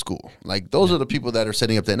donators to the school. Like, those are the people that are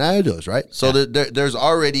setting up the NIL deals, right? So there's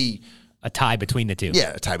already a tie between the two.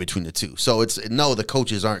 Yeah, a tie between the two. So the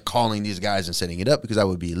coaches aren't calling these guys and setting it up, because that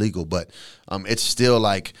would be illegal. But it's still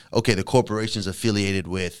like, okay, the corporation's affiliated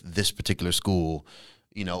with this particular school,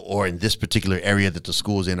 or in this particular area that the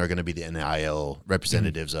school's in are going to be the NIL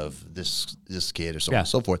representatives of this kid, or so on and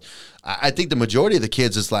so forth. I think the majority of the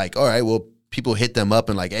kids is like, all right, well, people hit them up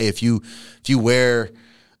and like, hey, if you wear,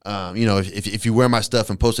 if you wear my stuff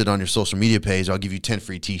and post it on your social media page, I'll give you 10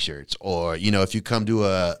 free T-shirts. Or, if you come to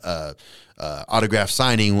a autograph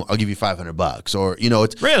signing, I'll give you $500. Or,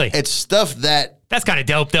 it's stuff That's kind of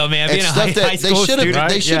dope, though, man. Being it's a stuff high school student,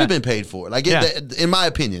 they should have been paid for, like in my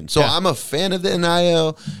opinion. So I'm a fan of the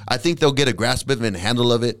NIL. I think they'll get a grasp of it and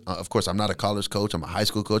handle of it. Of course, I'm not a college coach; I'm a high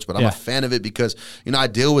school coach, but I'm a fan of it because I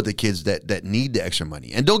deal with the kids that need the extra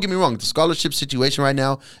money. And don't get me wrong, the scholarship situation right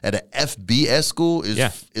now at a FBS school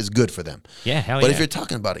is good for them. Yeah, hell but yeah. if you're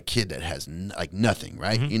talking about a kid that has like nothing,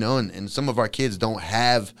 right? And some of our kids don't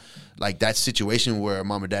have like that situation where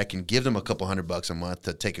mom or dad can give them a couple $100 a month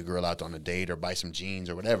to take a girl out on a date or buy some jeans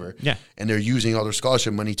or whatever. Yeah. And they're using all their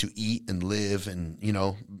scholarship money to eat and live and,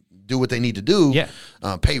 do what they need to do. Yeah.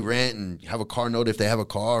 Pay rent and have a car note if they have a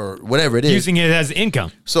car or whatever it is. Using it as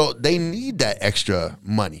income. So they need that extra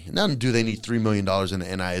money. Not do they need $3 million in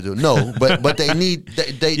the NIL? No, but they need,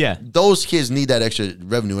 those kids need that extra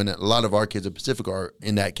revenue. And a lot of our kids at Pacific are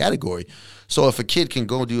in that category. So if a kid can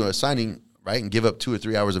go do a signing, right, and give up 2 or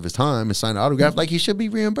 3 hours of his time and sign an autograph, like, he should be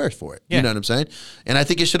reimbursed for it. Yeah. You know what I'm saying? And I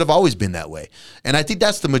think it should have always been that way. And I think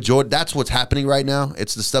that's the majority. That's what's happening right now.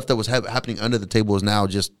 It's the stuff that was happening under the table is now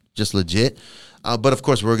just legit. But of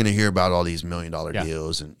course, we're going to hear about all these $1 million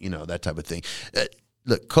deals and that type of thing.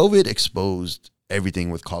 Look, COVID exposed everything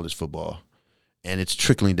with college football. And it's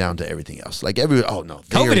trickling down to everything else. Like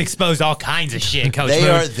COVID exposed all kinds of shit, Coach. They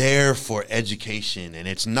are there for education, and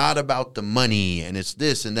it's not about the money, and it's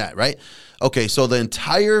this and that, right? Okay, so the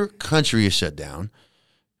entire country is shut down.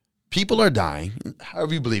 People are dying,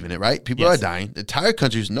 however you believe in it, right? People are dying. The entire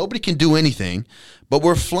country, nobody can do anything, but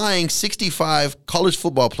we're flying 65 college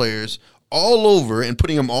football players all over and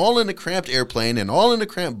putting them all in a cramped airplane and all in a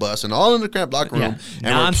cramped bus and all in a cramped locker room,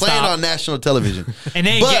 and we're playing on national television. And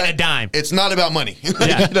they ain't getting a dime. It's not about money. You know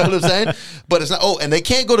what I'm saying? But it's not. Oh, and they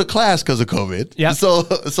can't go to class because of COVID. Yeah. So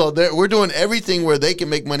we're doing everything where they can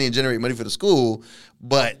make money and generate money for the school,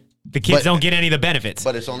 but the kids don't get any of the benefits.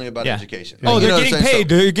 But it's only about education. Oh, they're getting paid.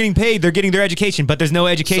 They're getting paid. They're getting their education, but there's no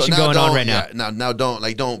education going on right now. Now don't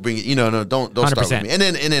bring it. Don't 100%. Start with me. And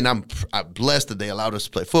then I'm blessed that they allowed us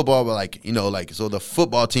to play football. But so the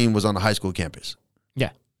football team was on the high school campus.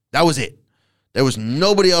 Yeah, that was it. There was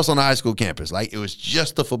nobody else on the high school campus. Like, it was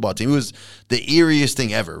just the football team. It was the eeriest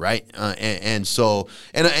thing ever, right? And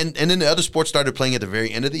then the other sports started playing at the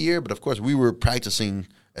very end of the year. But of course, we were practicing.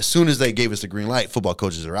 As soon as they gave us the green light, football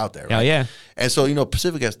coaches are out there, right? Oh, yeah. And so,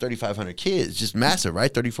 Pacific has 3,500 kids. It's just massive,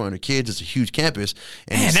 right? 3,400 kids. It's a huge campus.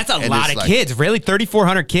 Man, that's a lot of kids. Really?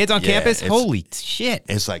 3,400 kids on campus? Holy shit.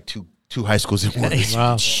 It's like two high schools in one. It's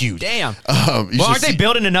huge. Damn. Aren't they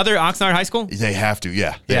building another Oxnard High School? They have to,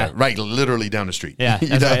 yeah. Right, literally down the street. Yeah,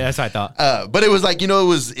 that's what I thought. But it was like, it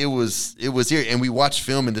was here, and we watched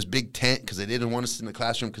film in this big tent because they didn't want us in the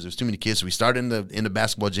classroom because there was too many kids. So we started in the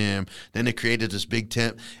basketball gym. Then they created this big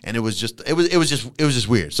tent, and it was just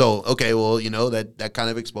weird. So okay, well, that kind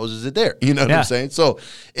of exposes it there. You know what I'm saying? So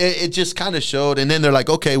it just kind of showed, and then they're like,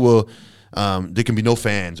 okay, well. There can be no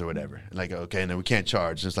fans or whatever. Like, okay, and then we can't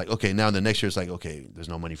charge. And it's like, okay, now the next year it's like, okay, there's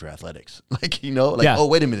no money for athletics. Oh,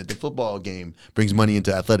 wait a minute, the football game brings money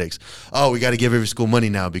into athletics. Oh, we got to give every school money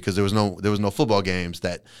now because there was no football games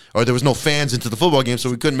there was no fans into the football game, so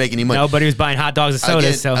we couldn't make any money. Nobody was buying hot dogs and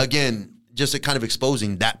sodas. Again, just kind of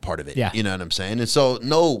exposing that part of it. Yeah. You know what I'm saying? And so,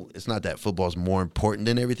 no, it's not that football's more important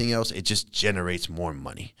than everything else. It just generates more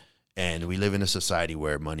money. And we live in a society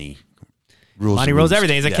where money money rules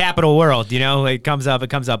everything. It's a capital world, It comes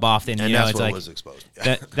up often. And that's what was exposed.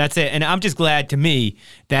 Yeah. That's it. And I'm just glad, to me,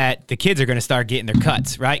 that the kids are going to start getting their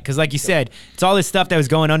cuts, right? Because like you said, it's all this stuff that was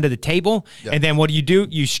going under the table, and then what do?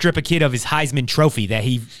 You strip a kid of his Heisman trophy that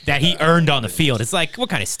he earned on the field. It's like, what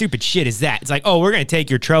kind of stupid shit is that? It's like, oh, we're going to take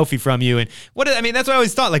your trophy from you. And that's what I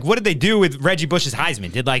always thought. Like, what did they do with Reggie Bush's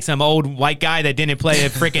Heisman? Did like some old white guy that didn't play a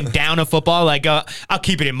freaking down of football, like, I'll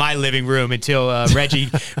keep it in my living room until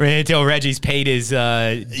Reggie's paid his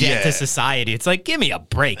debt to society. It's like, give me a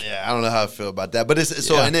break. Yeah, I don't know how I feel about that, but it's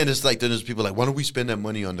so. And then it's like, then there's people like, why don't we spend that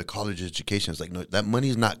money on the college education? It's like, no, that money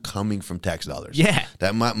is not coming from tax dollars. Yeah,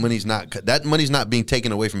 that money's not being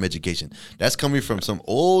taken away from education. That's coming from some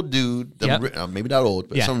old dude, maybe not old,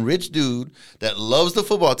 but some rich dude that loves the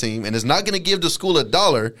football team and is not going to give the school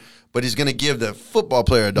 $1. But he's going to give the football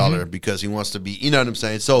player $1 because he wants to be, you know what I'm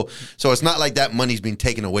saying? So it's not like that money's being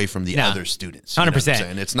taken away from the other students. 100%.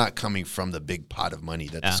 And it's not coming from the big pot of money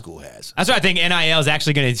that the school has. That's why I think NIL is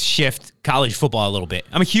actually going to shift college football a little bit.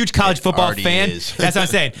 I'm a huge college football fan. That's what I'm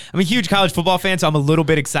saying. I'm a huge college football fan, so I'm a little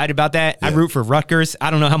bit excited about that. Yeah. I root for Rutgers. I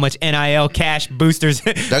don't know how much NIL cash boosters.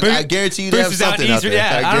 I guarantee you they have something out there.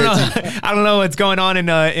 Yeah, I don't know what's going on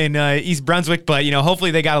in East Brunswick, but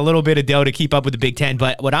hopefully they got a little bit of dough to keep up with the Big Ten.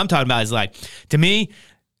 But what I'm talking about is, like, to me,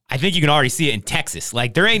 I think you can already see it in Texas.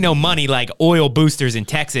 Like, there ain't no money like oil boosters in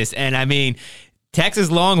Texas. And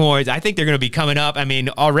Texas Longhorns, I think they're going to be coming up.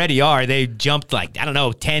 Already are. They jumped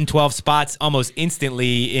 10, 12 spots almost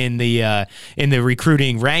instantly in the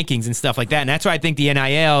recruiting rankings and stuff like that. And that's why I think the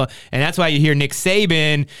NIL, and that's why you hear Nick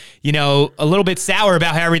Saban, a little bit sour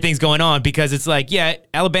about how everything's going on, because it's like, yeah,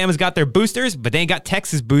 Alabama's got their boosters, but they ain't got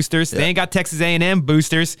Texas boosters. Yeah. They ain't got Texas A&M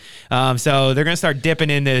boosters. So they're going to start dipping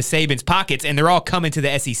into Saban's pockets, and they're all coming to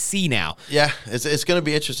the SEC now. Yeah, it's going to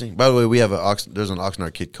be interesting. By the way, we have there's an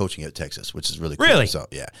Oxnard kid coaching at Texas, which is really cool. Really? So,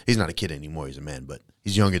 yeah. He's not a kid anymore. He's a man, but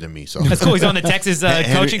he's younger than me. So that's cool. He's on the Texas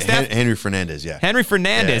coaching staff? Henry Fernandez, yeah. Henry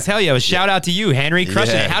Fernandez. Yeah. Hell yeah. Shout out to you, Henry.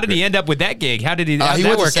 Crushing it. How did he end up with that gig? How did he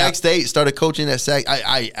went to Sac State, started coaching at Sac.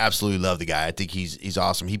 I absolutely love the guy. I think he's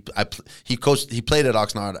awesome. He played at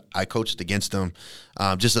Oxnard. I coached against him.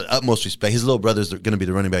 Just the utmost respect. His little brother's going to be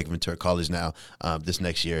the running back of Ventura College now this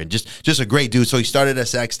next year. And just a great dude. So he started at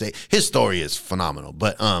Sac State. His story is phenomenal.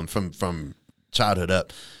 But from childhood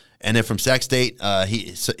up. And then from Sac State,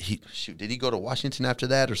 did he go to Washington after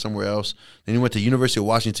that or somewhere else? Then he went to University of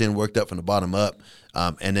Washington, worked up from the bottom up,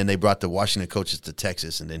 and then they brought the Washington coaches to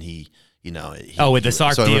Texas, and then with the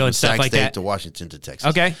Sark deal and stuff like that. Sac State to Washington to Texas.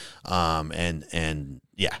 Okay.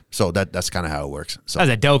 So that's kind of how it works. So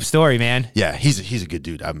that's a dope story, man. Yeah, he's a good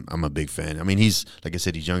dude. I'm a big fan. He's, like I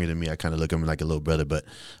said, he's younger than me. I kind of look at him like a little brother, but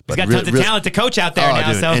he's got tons of talent to coach out there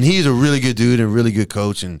now. Dude. So and he's a really good dude and really good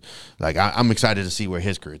coach, and I'm excited to see where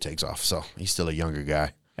his career takes off. So he's still a younger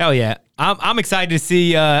guy. Hell yeah. I'm excited to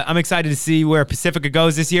see where Pacifica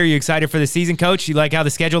goes this year. You excited for the season, Coach? You like how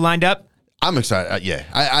the schedule lined up? I'm excited.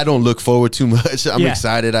 I don't look forward too much. I'm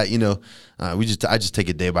excited. I just take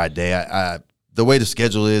it day by day. The way the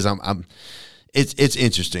schedule is, it's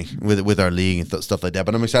interesting with our league and stuff like that.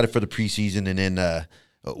 But I'm excited for the preseason. And then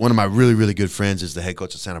one of my really, really good friends is the head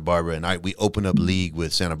coach of Santa Barbara, and we open up league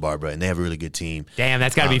with Santa Barbara, and they have a really good team. Damn,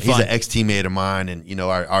 that's got to be fun. He's an ex-teammate of mine, and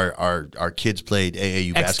our kids played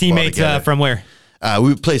AAU basketball together. Ex-teammates from where?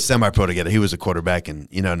 We played semi-pro together. He was a quarterback, and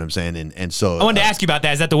you know what I'm saying. And so I wanted to ask you about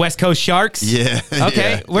that. Is that the West Coast Sharks? Yeah.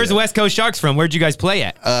 Okay. Where's the West Coast Sharks from? Where'd you guys play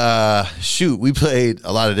at? We played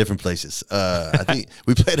a lot of different places. I think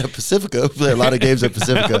we played at Pacifica. We played a lot of games at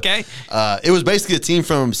Pacifica. Okay. It was basically a team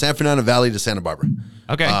from San Fernando Valley to Santa Barbara.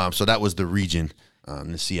 Okay. So that was the region, the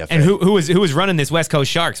CFA. And who was running this West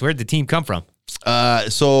Coast Sharks? Where did the team come from?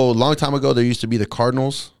 So a long time ago, there used to be the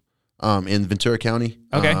Cardinals. In Ventura County.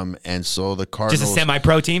 Okay. And so the Cardinals. Just a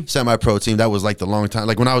semi-pro team? Semi-pro team. That was like the long time.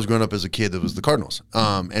 Like when I was growing up as a kid, it was the Cardinals.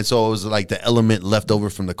 And so it was like the element left over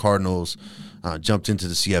from the Cardinals, jumped into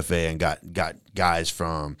the CFA and got guys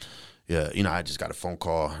from, I just got a phone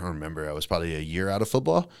call. I don't remember. I was probably a year out of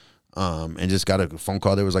football. And just got a phone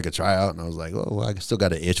call. There was like a tryout, and I was like, "Oh, well, I still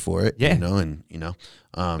got an itch for it." Yeah.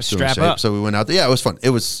 Strap up. So we went out there. Yeah, it was fun. It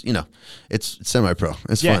was, it's semi-pro.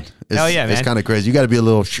 It's fun. Hell yeah, man. It's kind of crazy. You got to be a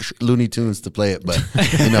little Looney Tunes to play it, but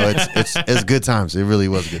it's good times. It really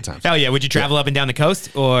was good times. Hell yeah. Would you travel up and down the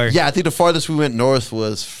coast, or? Yeah, I think the farthest we went north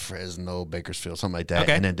was Fresno, Bakersfield, something like that,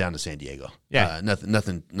 and then down to San Diego. Yeah,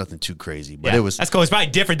 nothing too crazy, but it was. That's cool. It's probably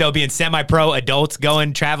different though, being semi-pro adults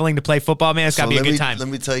traveling to play football. Man, it's got to be a good time. Let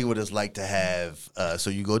me tell you what it's like to have. So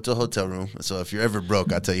you go to a hotel room. So if you're ever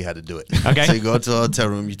broke, I'll tell you how to do it. Okay. So you go to a hotel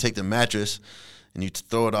room. You take the mattress and you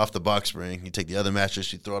throw it off the box spring. You take the other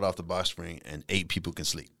mattress, you throw it off the box spring, and 8 people can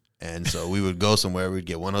sleep. And so we would go somewhere. We'd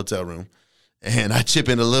get one hotel room. and I chip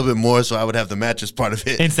in a little bit more, so I would have the mattress part of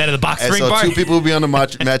it Instead of the box spring so part? 2 people would be on the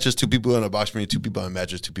mattress, 2 people on the box spring, 2 people on the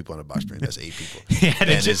mattress, 2 people on the box spring. That's 8 people. And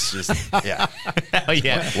it's just Hell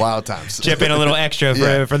yeah. wild times. Chip in a little extra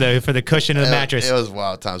for the cushion of the mattress. It was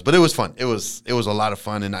wild times, but it was fun. It was a lot of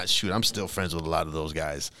fun, and I'm still friends with a lot of those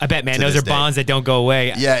guys. I bet, man. Those are bonds that don't go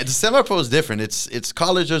away. Yeah, the semi-pro is different. It's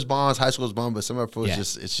college, there's bonds, high school is bond, but semi-pro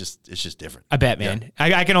is just different. I bet, man.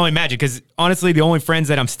 Yeah. I can only imagine, because honestly, the only friends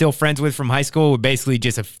that I'm still friends with from high school were basically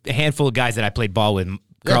just a handful of guys that I played ball with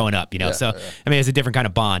growing up, so I mean, it's a different kind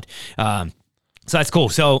of bond. So that's cool.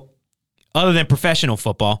 So other than professional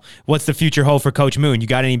football, what's the future hold for Coach Moon? You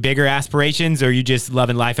got any bigger aspirations, or are you just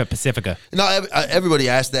loving life at Pacifica? No, everybody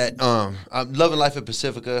asked that. I'm loving life at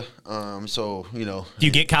Pacifica. So do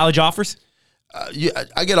you get college offers? Yeah,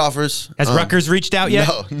 I get offers. Has Rutgers reached out yet?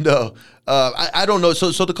 No. I don't know.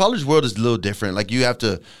 So the college world is a little different. Like, you have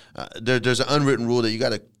to. There's an unwritten rule that you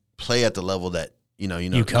got to play at the level that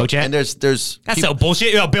you coach at. And there's that's so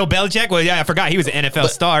bullshit. Bill Belichick. Well, yeah, I forgot he was an NFL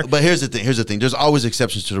star. But here's the thing. There's always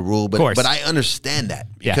exceptions to the rule. But of course. But I understand that,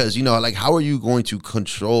 because like, how are you going to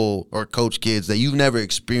control or coach kids that you've never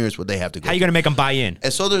experienced what they have to go? How are you going to make them buy in?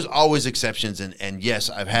 And so there's always exceptions. And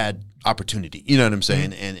yes, I've had opportunity. You know what I'm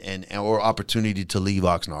saying? And or opportunity to leave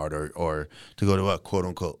Oxnard or to go to a quote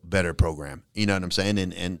unquote better program. You know what I'm saying?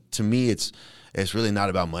 And to me, it's really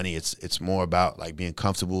not about money. It's more about like being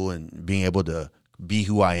comfortable and being able to be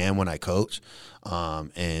who I am when I coach,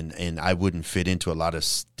 and I wouldn't fit into a lot of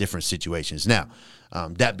different situations. Now,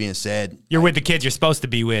 that being said, you're with the kids you're supposed to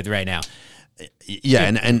be with right now. Yeah,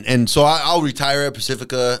 and so I'll retire at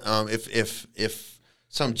Pacifica if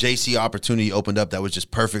some JC opportunity opened up that was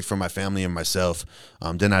just perfect for my family and myself,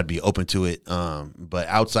 then I'd be open to it. But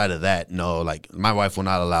outside of that, no. Like, my wife will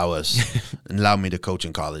not allow me to coach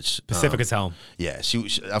in college. Pacifica's home. Yeah, she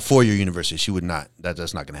a 4-year university. She would not.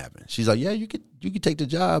 That's not going to happen. She's like, yeah, you could take the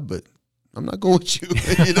job, but I'm not going with you.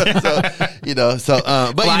 But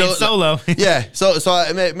flying solo. Yeah. So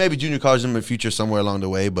maybe junior college in the future somewhere along the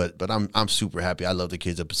way. But I'm super happy. I love the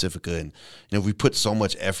kids at Pacifica, and we put so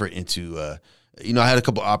much effort into. I had a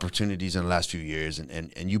couple opportunities in the last few years,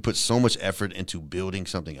 and you put so much effort into building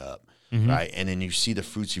something up, right? And then you see the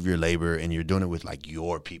fruits of your labor, and you're doing it with like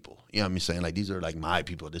your people. You know what I'm saying? Like, these are like my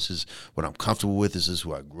people. This is what I'm comfortable with. This is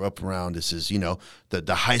who I grew up around. This is,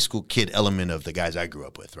 the high school kid element of the guys I grew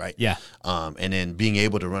up with, right? Yeah. And then being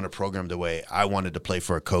able to run a program the way I wanted to play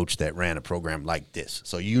for a coach that ran a program like this.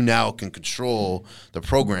 So you now can control the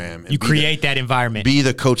program. And you create that environment. Be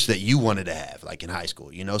the coach that you wanted to have, like in high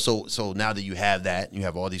school, So now that you have that, you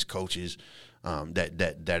have all these coaches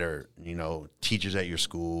that are, teachers at your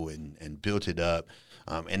school and built it up.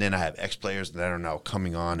 And then I have ex-players that are now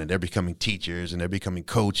coming on, and they're becoming teachers, and they're becoming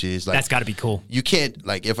coaches. Like, that's got to be cool. You can't,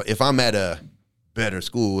 like, if I'm at a better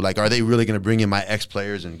school, like, are they really going to bring in my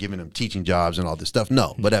ex-players and giving them teaching jobs and all this stuff?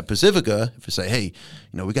 No. But at Pacifica, if you say, hey,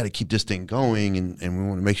 we got to keep this thing going, and we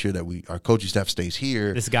want to make sure that our coaching staff stays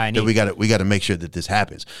here. This guy we got to make sure that this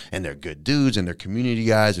happens. And they're good dudes, and they're community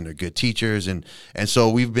guys, and they're good teachers, and so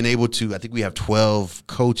we've been able to. I think we have 12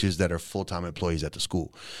 coaches that are full-time employees at the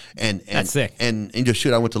school, and that's sick. And just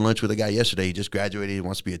I went to lunch with a guy yesterday. He just graduated. He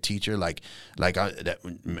wants to be a teacher, that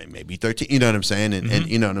maybe 13. You know what I'm saying? And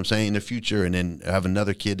you know what I'm saying, in the future, and then I have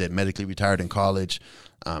another kid that medically retired in college,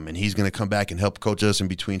 and he's going to come back and help coach us in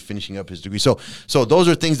between finishing up his degree. So those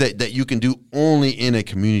are things that you can do only in a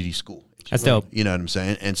community school. That's dope. You know what I'm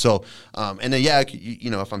saying? And so, and then,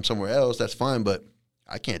 if I'm somewhere else, that's fine, but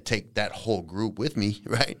I can't take that whole group with me,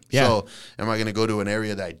 right? Yeah. So am I going to go to an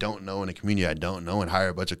area that I don't know, in a community I don't know, and hire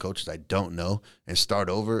a bunch of coaches I don't know and start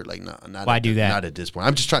over? Like, no, Why do that? Not at this point.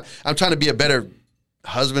 I'm trying to be a better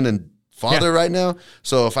husband and father right now.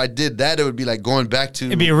 So if I did that, it would be like going back to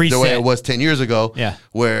the way it was 10 years ago,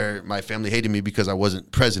 where my family hated me because I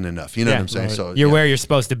wasn't present enough. You know what I'm saying? So you're where you're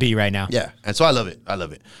supposed to be right now. Yeah. And so I love it.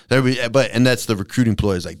 And that's the recruiting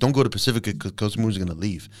ploy, is like, don't go to Pacifica because Coach Moon's going to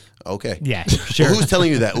leave. Okay. Yeah, sure. Well, who's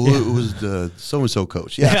telling you that? Who was the so-and-so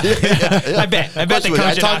coach? Yeah. I bet the coach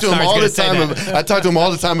I talk to him all the time. I talk to him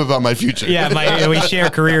all the time about my future. Yeah, we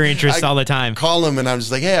share career interests all the time. Call him and I'm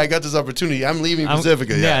just like, hey, I got this opportunity. I'm leaving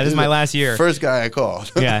Pacifica. Yeah, this is my last year. First guy I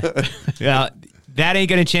called. Yeah. That ain't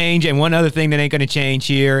going to change. And one other thing that ain't going to change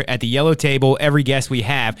here at the Yellow Table, every guest we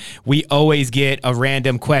have, we always get a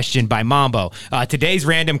random question by Mambo. Today's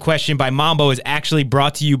random question by Mambo is actually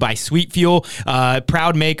brought to you by Sweet Fuel,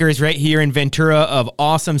 proud makers right here in Ventura of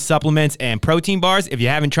awesome supplements and protein bars. If you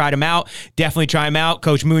haven't tried them out, definitely try them out.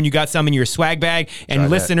 Coach Moon, you got some in your swag bag. And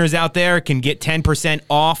listeners out there can get 10%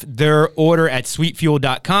 off their order at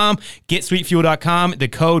sweetfuel.com. Get sweetfuel.com, the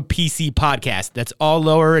code PC Podcast. That's all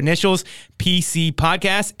lower initials, PC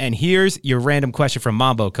Podcast. And here's your random question from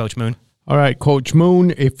Mambo, Coach Moon. All right, Coach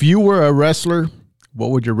Moon, if you were a wrestler, what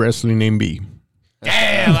would your wrestling name be?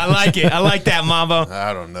 Damn, I like it. I like that, Mambo.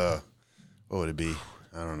 I don't know. What would it be?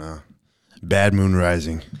 I don't know. Bad Moon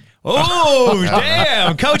Rising. Oh,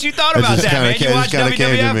 damn. Coach, you thought about that, man. You watched WWF?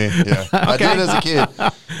 Came to me. Yeah. I did as a kid.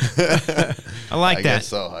 I like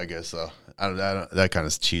that. I guess so. I don't, that kind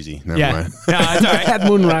of cheesy. Never Yeah. mind. No, it's all right. Bad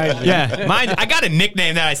Moon Rising. Yeah, mine. I got a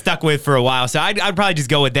nickname that I stuck with for a while, so I'd probably just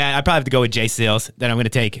go with that. I'd probably have to go with Jay Seals that I'm going to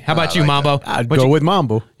take. How about you, like Mambo? I'd go with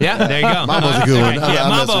Mambo. Yeah, there you go. Mambo's a good one. All right. Yeah,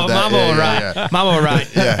 I'll mess with that. Mambo will ride. Yeah. Mambo will ride.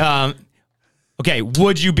 Yeah. Okay,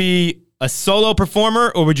 would you be a solo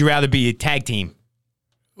performer or would you rather be a tag team?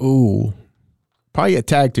 Ooh, probably a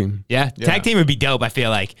tag team. Yeah, tag team would be dope. I feel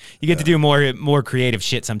like you get to do more creative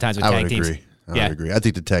shit sometimes with I tag would teams. agree. I would agree. I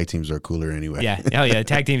think the tag teams are cooler anyway. Yeah, hell yeah.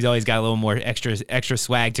 Tag teams always got a little more extra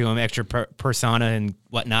swag to them, extra persona and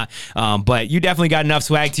whatnot. But you definitely got enough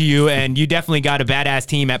swag to you, and you definitely got a badass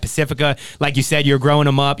team at Pacifica. Like you said, you're growing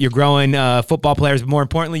them up. You're growing football players, but more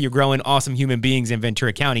importantly, you're growing awesome human beings in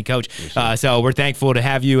Ventura County, Coach. So we're thankful to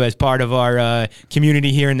have you as part of our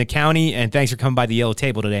community here in the county, and thanks for coming by the Yellow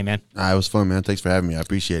Table today, man. It was fun, man. Thanks for having me. I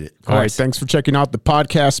appreciate it. All right, thanks for checking out the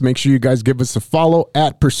podcast. Make sure you guys give us a follow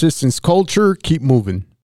at Persistence Culture. Keep moving.